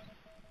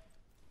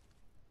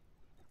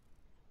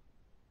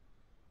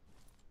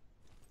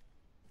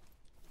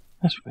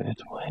 That's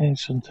weird. Why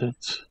isn't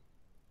it?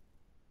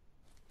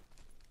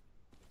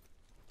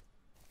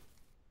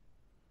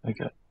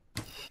 Okay.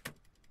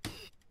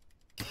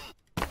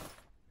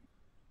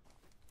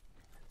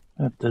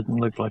 That didn't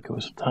look like it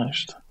was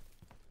attached.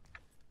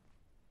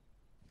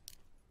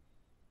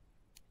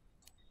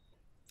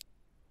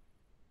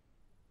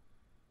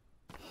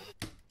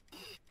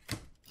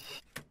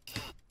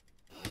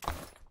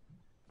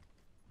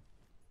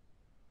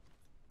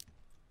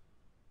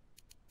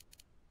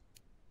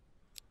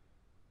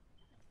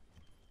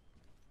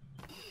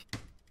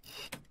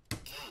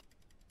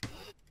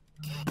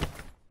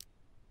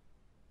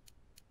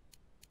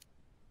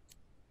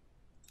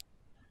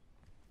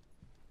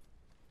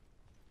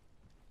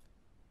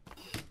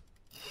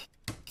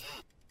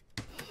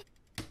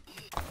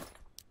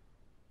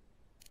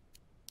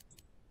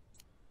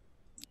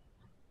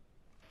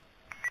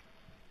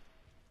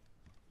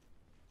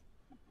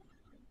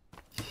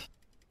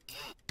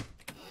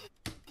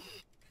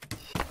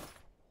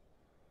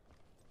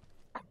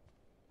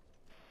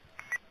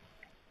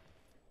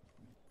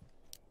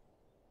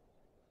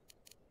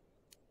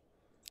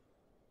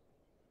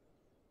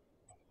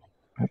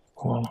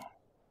 Well,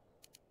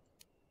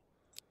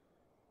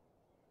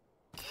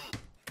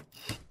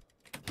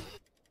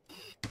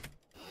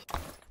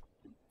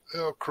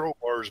 Yeah,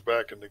 Crowbar's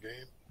back in the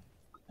game.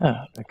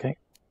 ah, okay.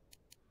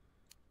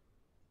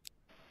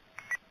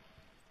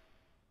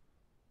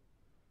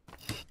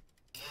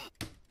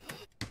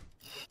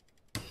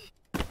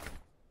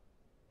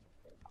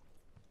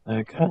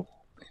 Okay.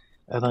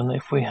 And then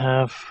if we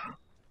have...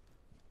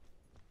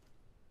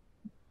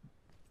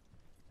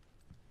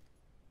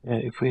 Yeah,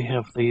 if we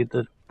have the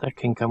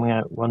decking coming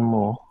out one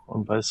more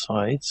on both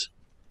sides,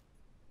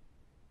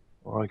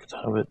 or I could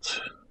have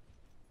it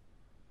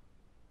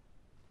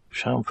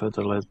chamfered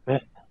a little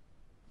bit.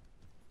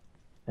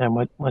 Yeah,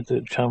 might do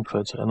it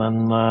chamfered, and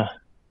then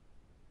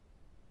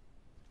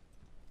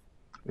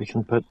we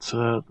can put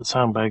the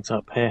sandbags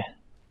up here.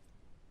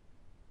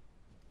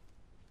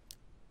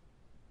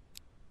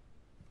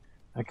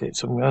 Okay,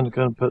 so I'm only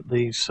going to put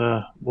these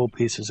wall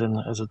pieces in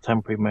as a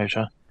temporary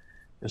measure,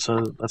 just so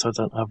that I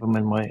don't have them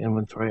in my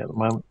inventory at the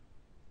moment.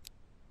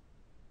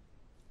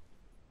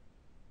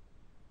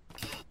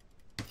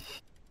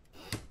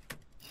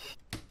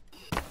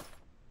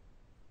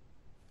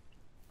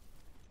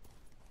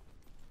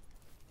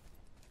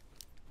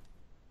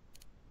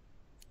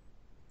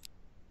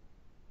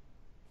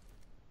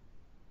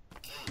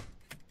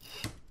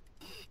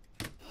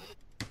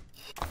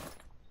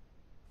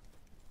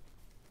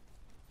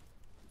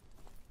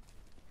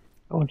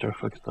 I wonder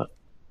if I could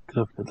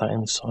have put that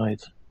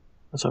inside.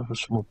 Let's have a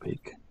small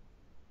peek.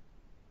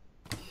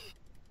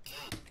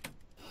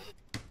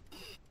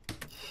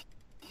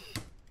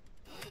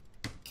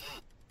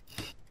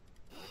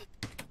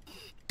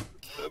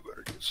 I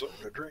better get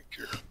something to drink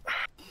here.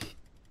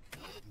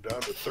 I'm down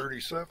to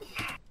 37.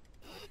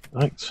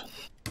 Right.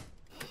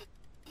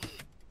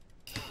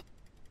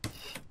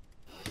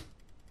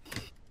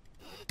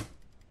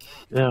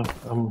 Yeah,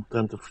 I'm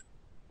down to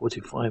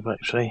 45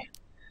 actually.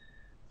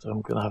 So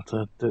I'm going to have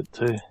to do it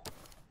too.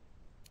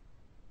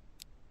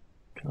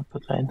 Can I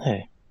put that in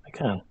here? I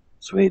can.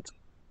 Sweet.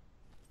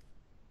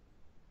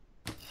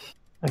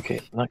 Okay,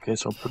 in that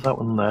case I'll put that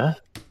one there.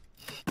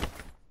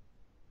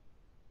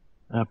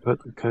 I'll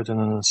put the code in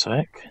a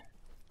sec.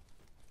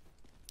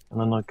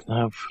 And then I can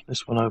have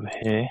this one over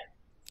here.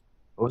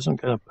 I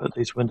wasn't going to put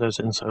these windows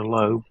in so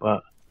low,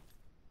 but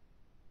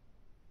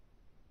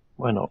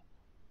why not?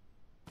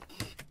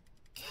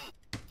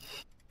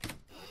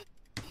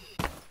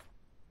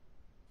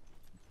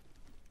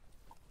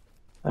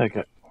 There we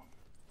go.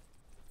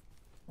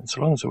 And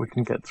so long as we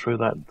can get through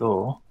that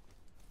door,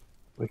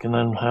 we can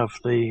then have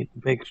the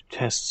big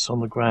chests on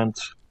the ground,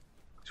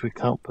 because we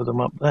can't put them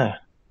up there.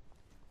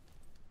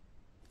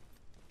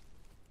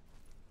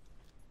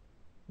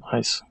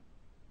 Nice.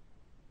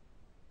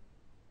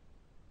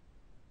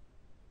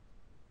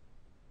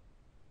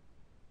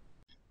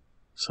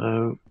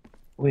 So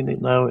we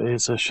need now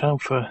is a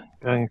chamfer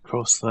going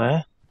across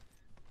there,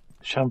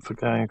 chamfer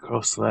going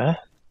across there,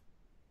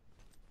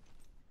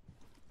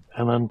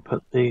 and then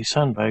put the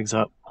sandbags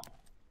up.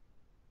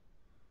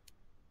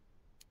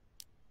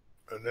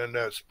 And then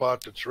that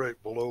spot that's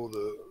right below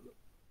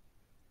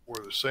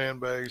where the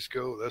sandbags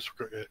go, that's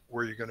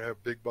where you're going to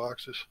have big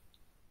boxes?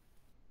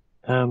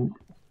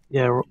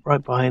 Yeah,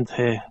 right behind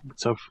here.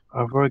 So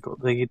I've already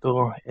got the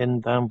door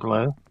in down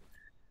below,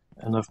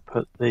 and I've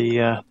put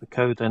the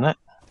code in it.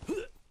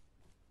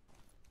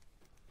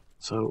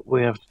 So all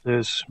we have to do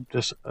is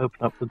just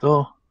open up the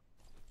door,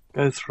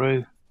 go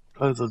through,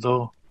 close the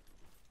door,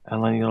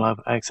 and then you'll have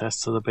access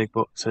to the big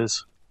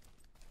boxes.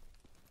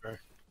 Okay.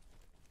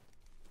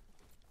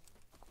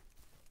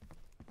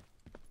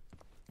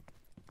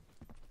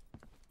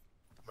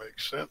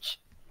 Makes sense.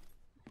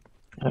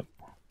 Yep.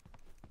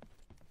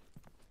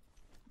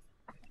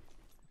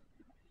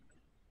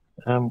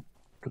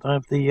 Could I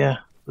have the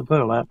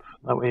burlap?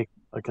 That way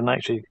I can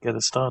actually get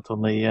a start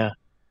on the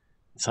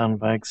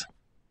sandbags.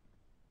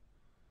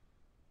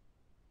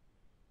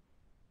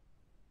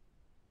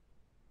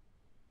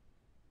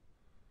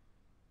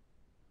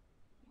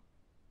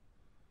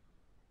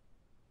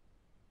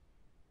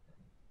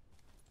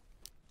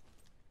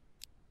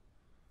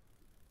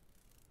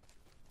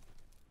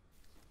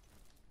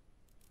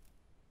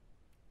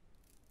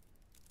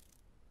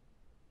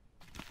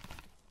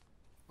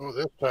 Oh,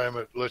 this time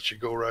it lets you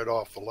go right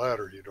off the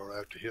ladder. You don't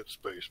have to hit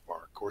space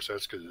bar. Of course,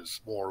 that's because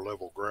it's more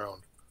level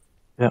ground.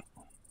 Yep.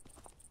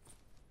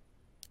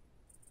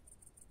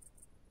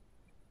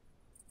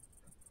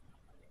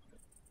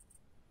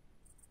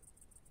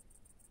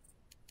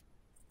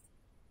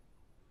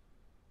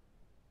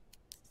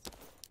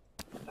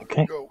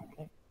 Okay. Go.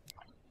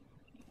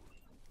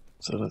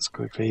 So let's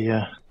quickly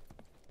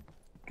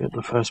get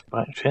the first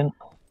batch in.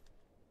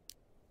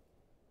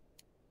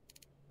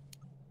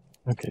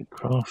 Okay,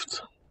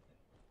 craft.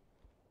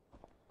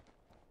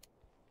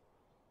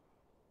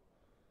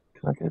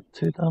 Can I get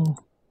 2 done?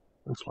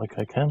 Looks like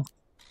I can.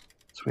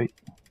 Sweet.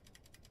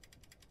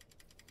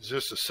 Is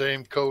this the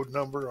same code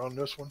number on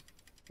this one?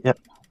 Yep.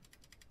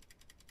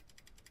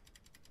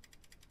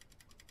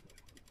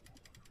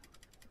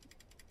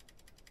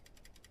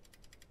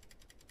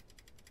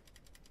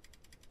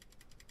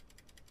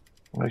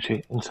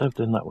 Actually, instead of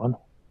doing that one,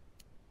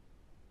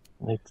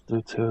 I need to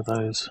do 2 of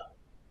those.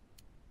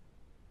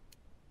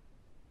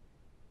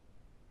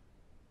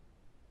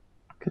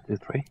 Could do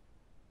 3.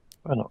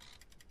 Why not?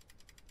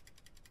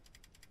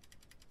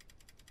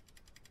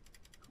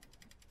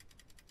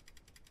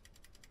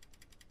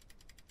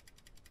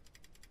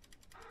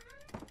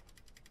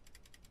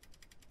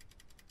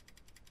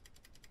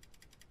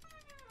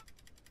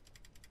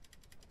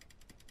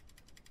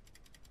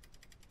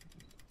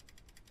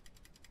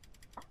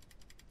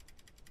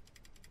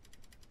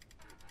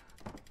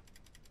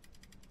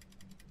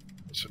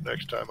 So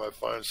next time I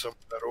find some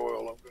of that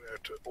oil, I'm going to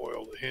have to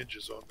oil the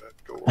hinges on that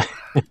door.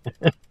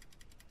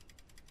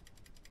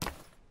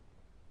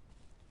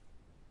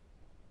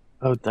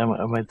 Oh damn it,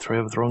 I made 3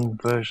 of the wrong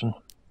version.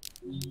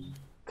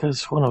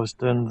 Because when I was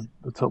doing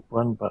the top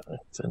one, but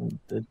then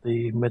did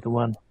the middle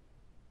one.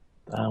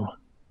 Damn.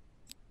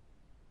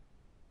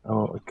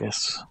 Oh, I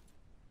guess.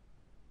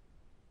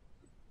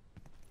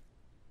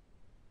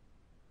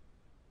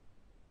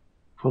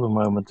 For the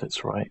moment,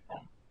 it's right.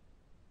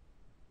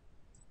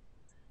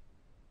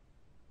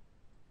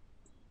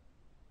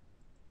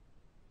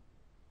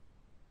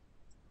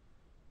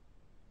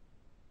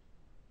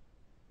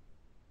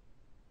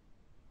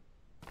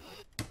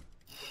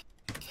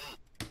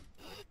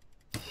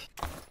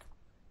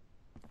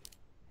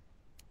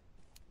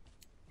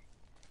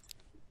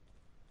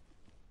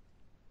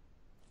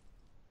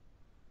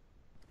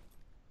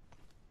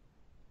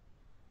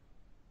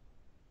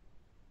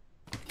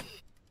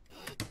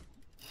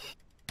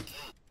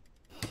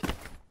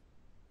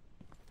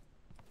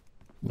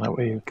 That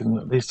way you can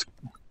at least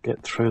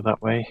get through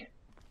that way.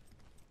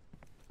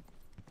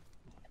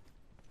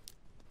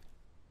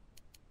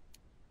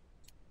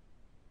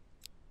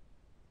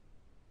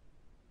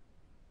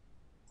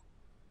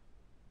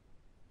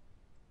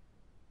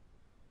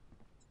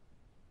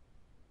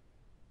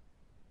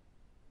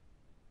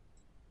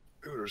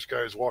 Ooh, there's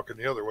guys walking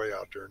the other way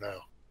out there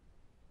now.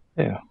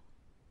 Yeah.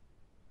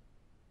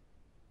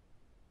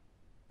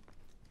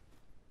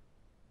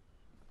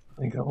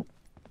 I think I'll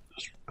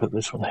just put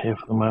this one here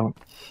for the moment.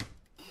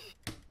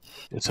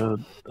 So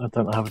I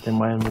don't have it in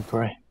my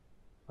inventory.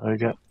 There we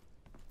go.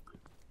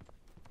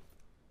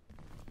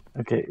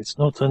 Okay, it's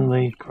not in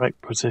the correct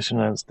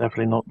position and it's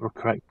definitely not the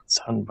correct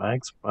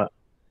sandbags, but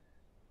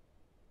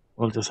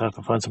we'll just have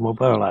to find some more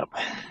burlap.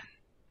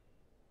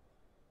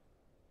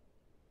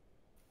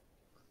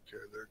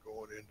 Okay, they're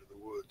going into the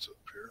woods up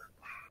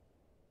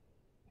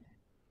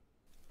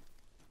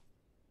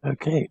here.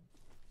 Okay,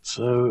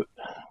 so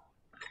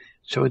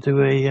shall we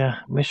do a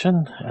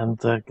mission and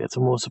get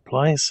some more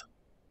supplies?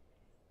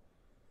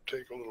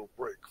 Take a little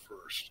break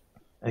first.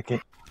 Okay.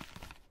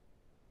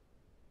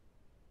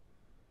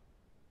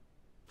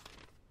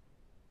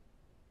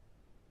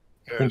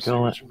 Yeah, I see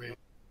what you mean.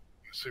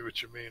 I see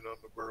what you mean on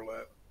the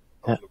burlap,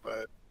 on the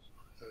bag.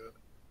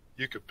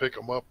 You could pick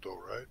them up though,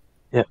 right?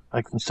 Yeah,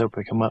 I can still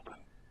pick them up.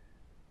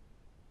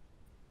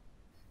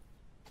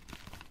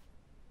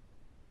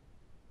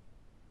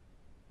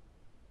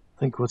 I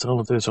think what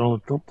I'll do is I'll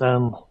drop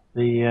down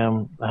the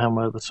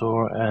hammer, the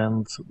saw,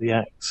 and the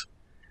axe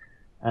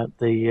at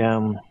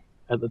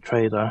the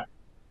trader,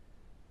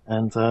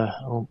 and I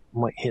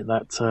might hit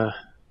that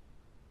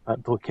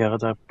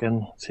dockyard up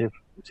again, see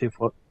if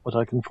what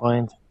I can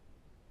find.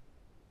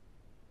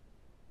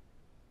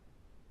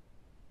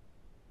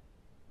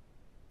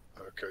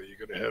 Okay, you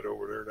gonna head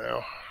over there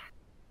now?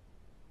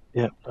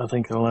 Yeah, I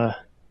think I'll have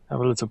a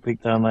little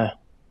peek down there,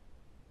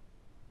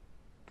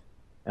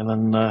 and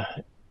then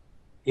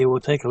it will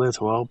take a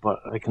little while,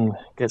 but I can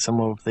get some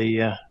of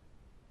the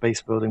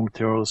base building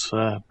materials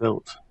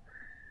built,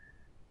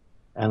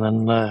 and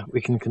then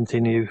we can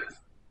continue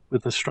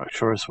with the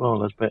structure as well a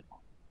little bit.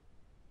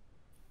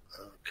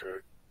 Okay.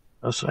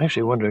 I was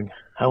actually wondering,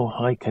 how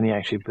high can you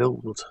actually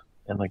build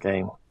in the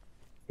game?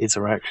 Is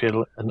there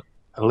actually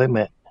a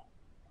limit?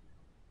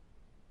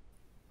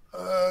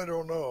 I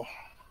don't know.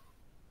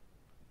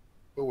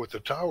 But with the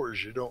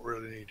towers, you don't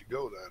really need to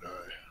go that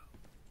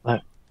high. No.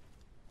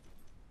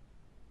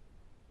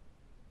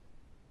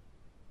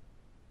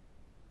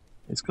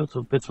 It's got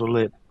a bit of a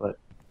lip, but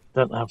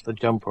don't have to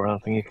jump or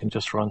anything, you can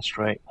just run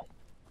straight.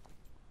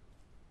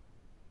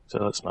 So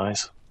that's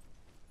nice.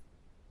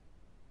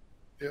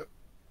 Yep.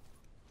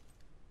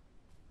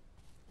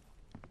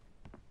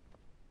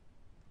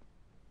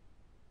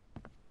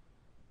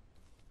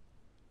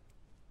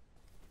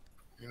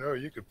 You know,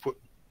 you could put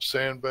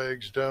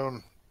sandbags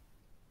down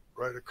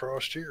right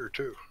across here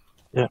too.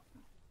 Yeah.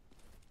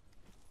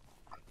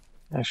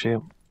 Actually,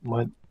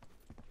 I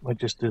might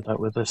just do that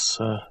with this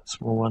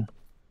small one.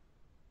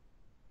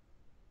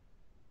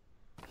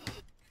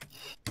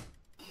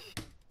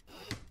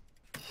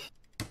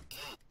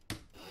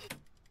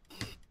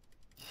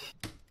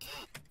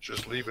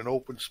 Just leave an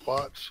open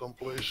spot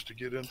someplace to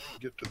get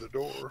to the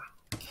door.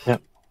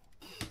 Yep.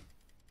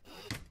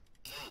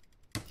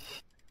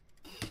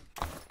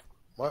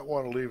 Might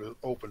want to leave an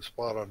open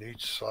spot on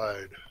each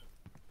side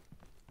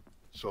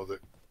so that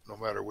no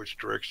matter which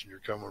direction you're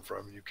coming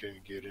from, you can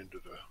get into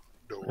the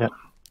door. Yep.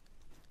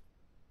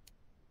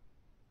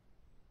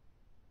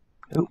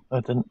 Oh,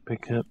 I didn't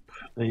pick up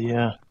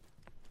the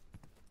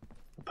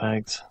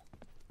bags.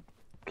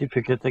 Keep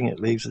forgetting it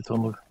leaves it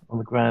on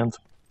the ground.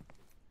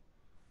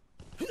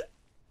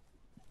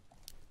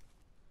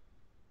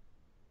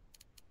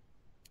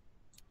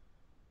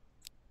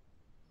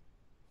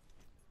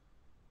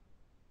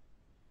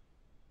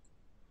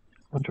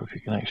 Wonder if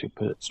you can actually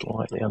put it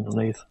slightly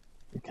underneath.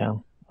 You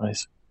can.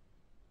 Nice.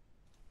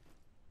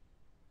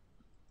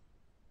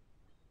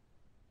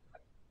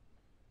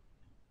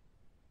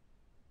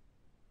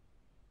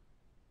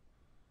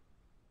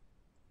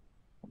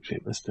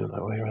 Actually, let's do it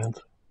that way around.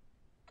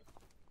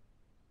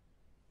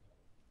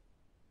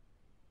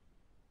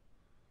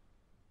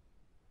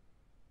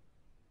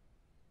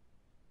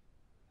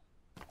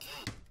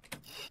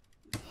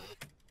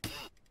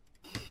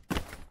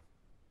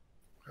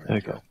 There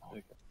we go.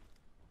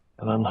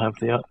 And then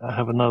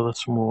have another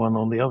small one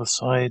on the other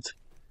side,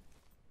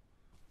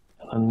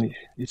 and then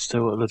you're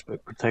still a little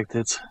bit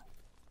protected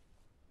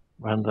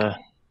around there.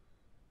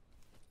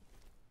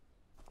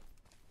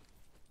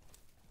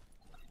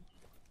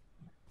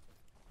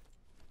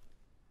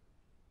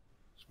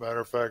 As a matter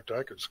of fact,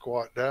 I could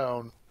squat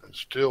down and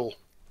still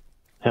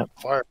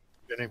fire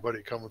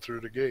anybody coming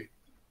through the gate.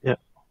 Yep.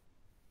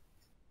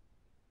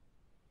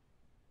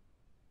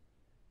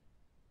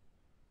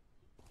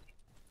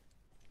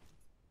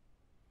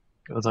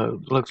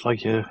 Although it looks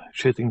like you're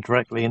shooting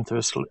directly into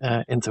a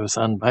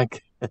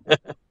sandbag.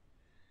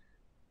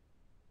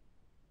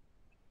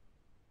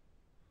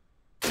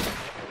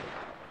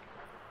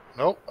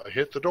 Nope, I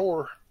hit the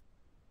door.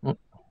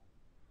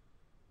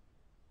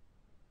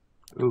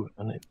 Ooh,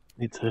 and I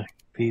need to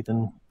feed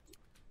and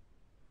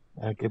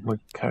give my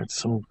character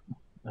some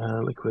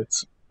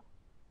liquids.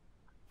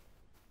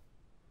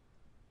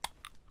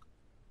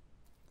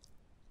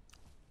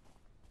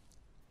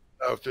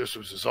 Now, if this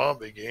was a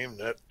zombie game,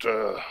 that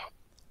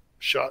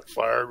shot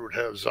fired would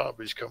have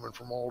zombies coming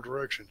from all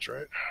directions,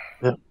 right?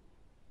 Yep.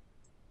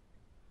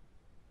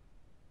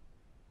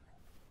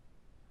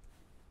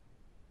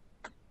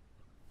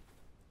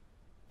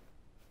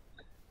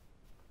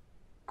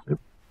 Oop,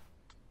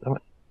 damn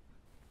it.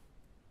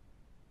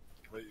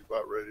 Are you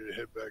about ready to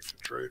head back to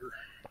the trader?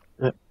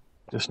 Yep.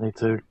 Just need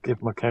to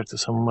give my character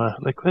some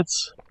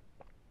liquids.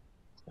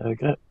 There we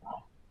go.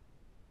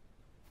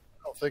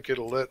 I don't think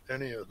it'll let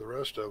any of the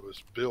rest of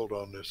us build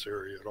on this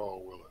area at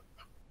all, will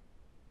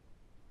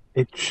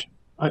it?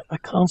 I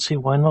can't see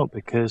why not,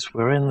 because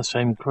we're in the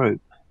same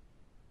group.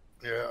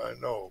 Yeah, I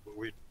know, but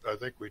I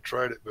think we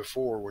tried it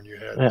before when you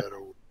had Yeah. that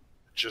over.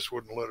 It just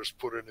wouldn't let us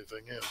put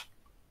anything in.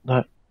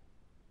 No.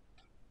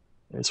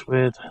 It's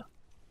weird.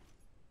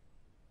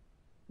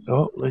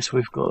 Oh, at least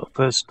we've got a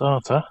first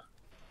starter.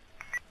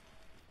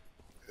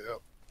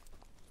 Yep.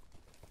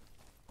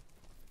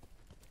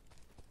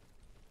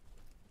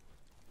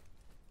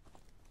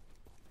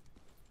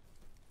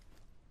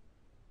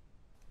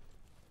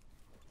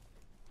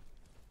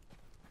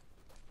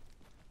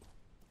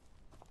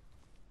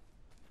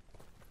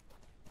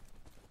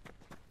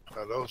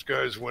 Now, those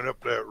guys went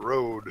up that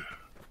road.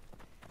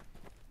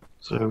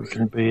 So we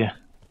can be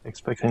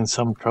expecting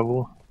some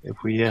trouble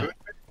if we... I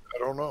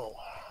don't know.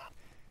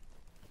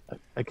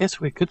 I guess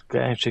we could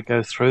actually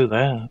go through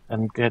there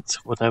and get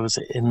whatever's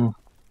in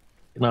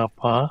our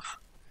path.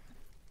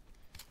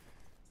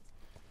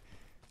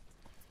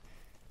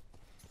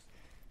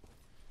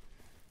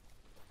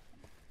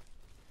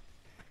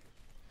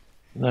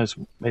 Who knows,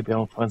 maybe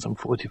I'll find some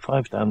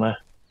 45 down there.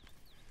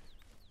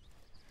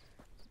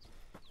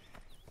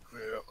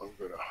 Yeah,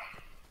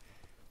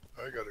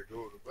 I gotta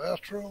go to the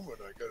bathroom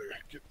and I gotta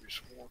get me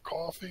some more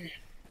coffee.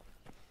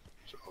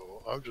 So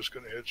I'm just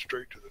gonna head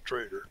straight to the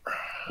trader.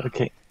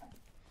 Okay.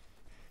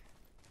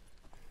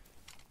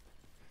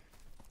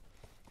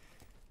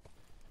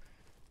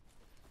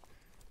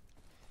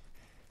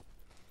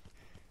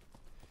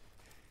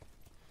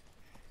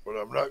 But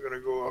I'm not gonna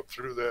go up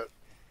through that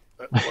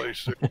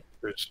place.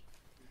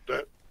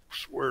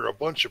 That's where a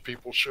bunch of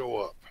people show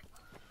up.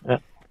 Yeah.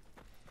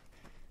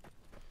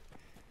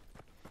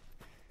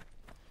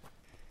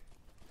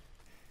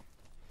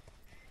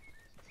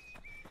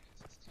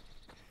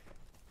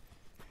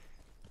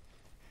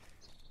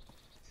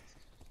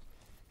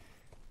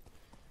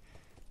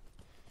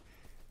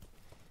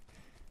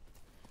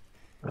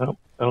 Well,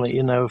 I'll let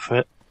you know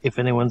if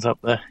anyone's up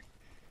there.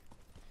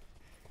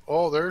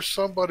 Oh, there's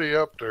somebody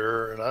up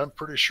there, and I'm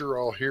pretty sure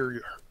I'll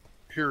hear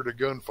the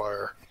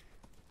gunfire.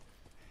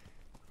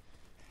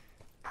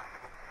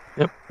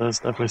 Yep, there's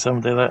definitely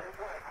somebody there.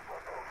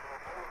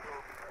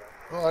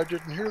 Oh, I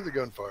didn't hear the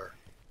gunfire.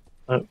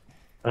 Oh,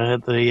 I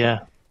heard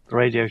the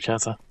radio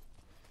chatter.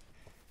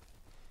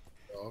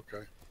 Oh,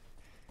 okay.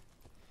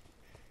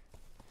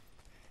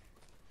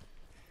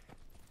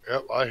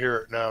 Yep, I hear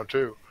it now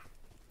too.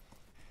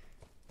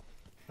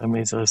 That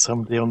means there's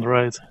somebody on the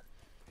road.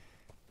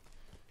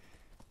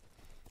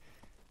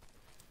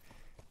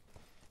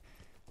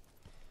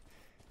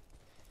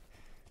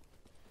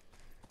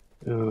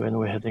 Ooh, and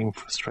we're heading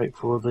straight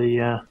for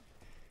the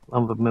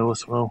lumber mill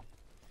as well.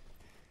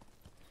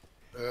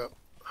 Yeah.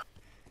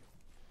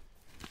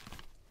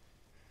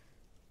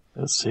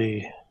 Let's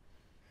see.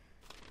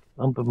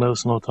 Lumber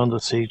mill's not under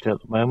siege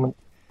at the moment.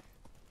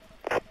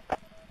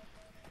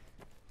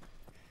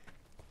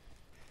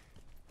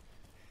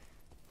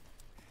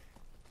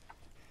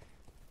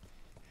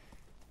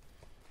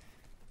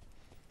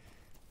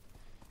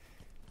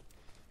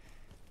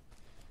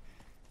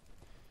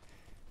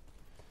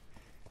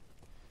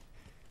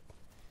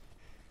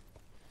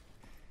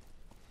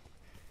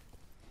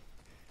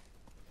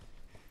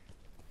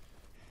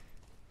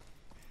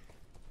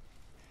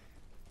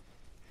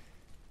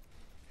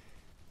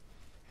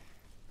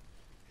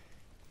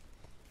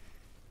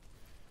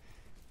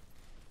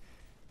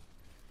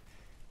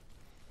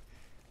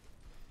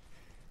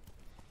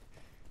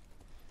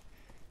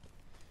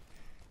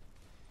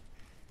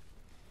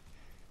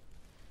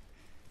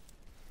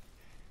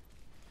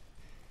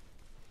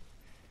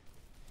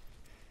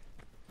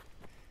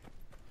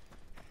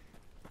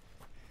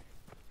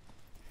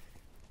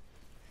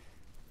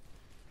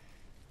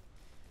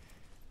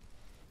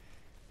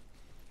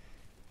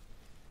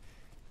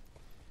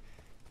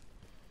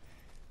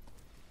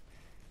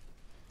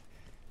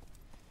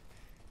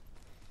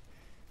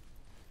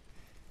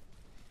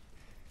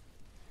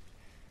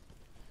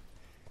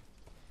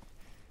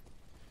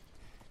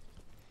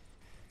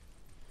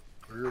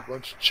 I hear a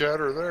bunch of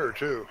chatter there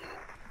too.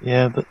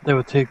 Yeah, there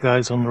were two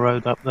guys on the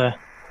road up there.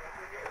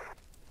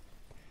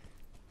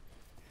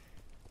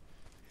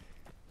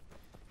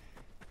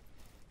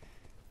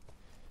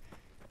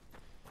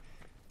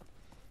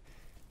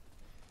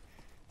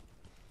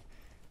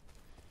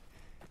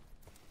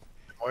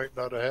 Might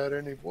not have had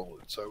any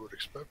bullets. I would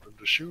expect them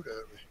to shoot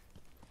at me.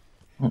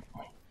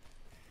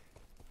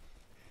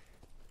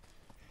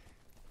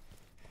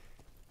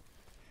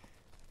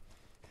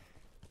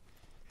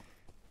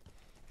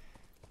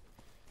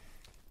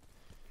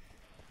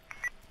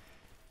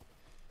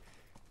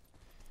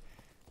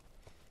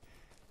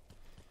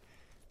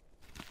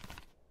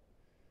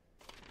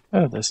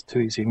 Oh, there's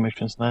 2 easy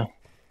missions now.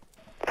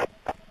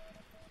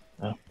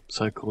 Oh,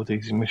 so-called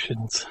easy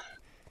missions.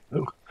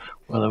 Oh,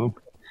 one of them.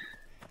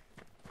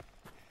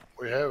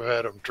 We have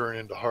had them turn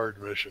into hard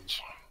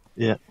missions.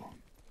 Yeah.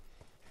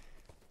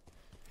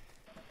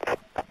 Yeah,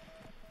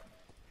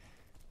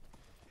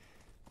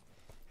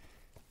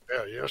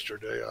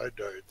 yesterday I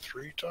died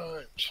 3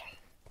 times.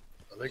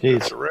 I think Jeez.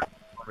 that's a record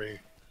for me.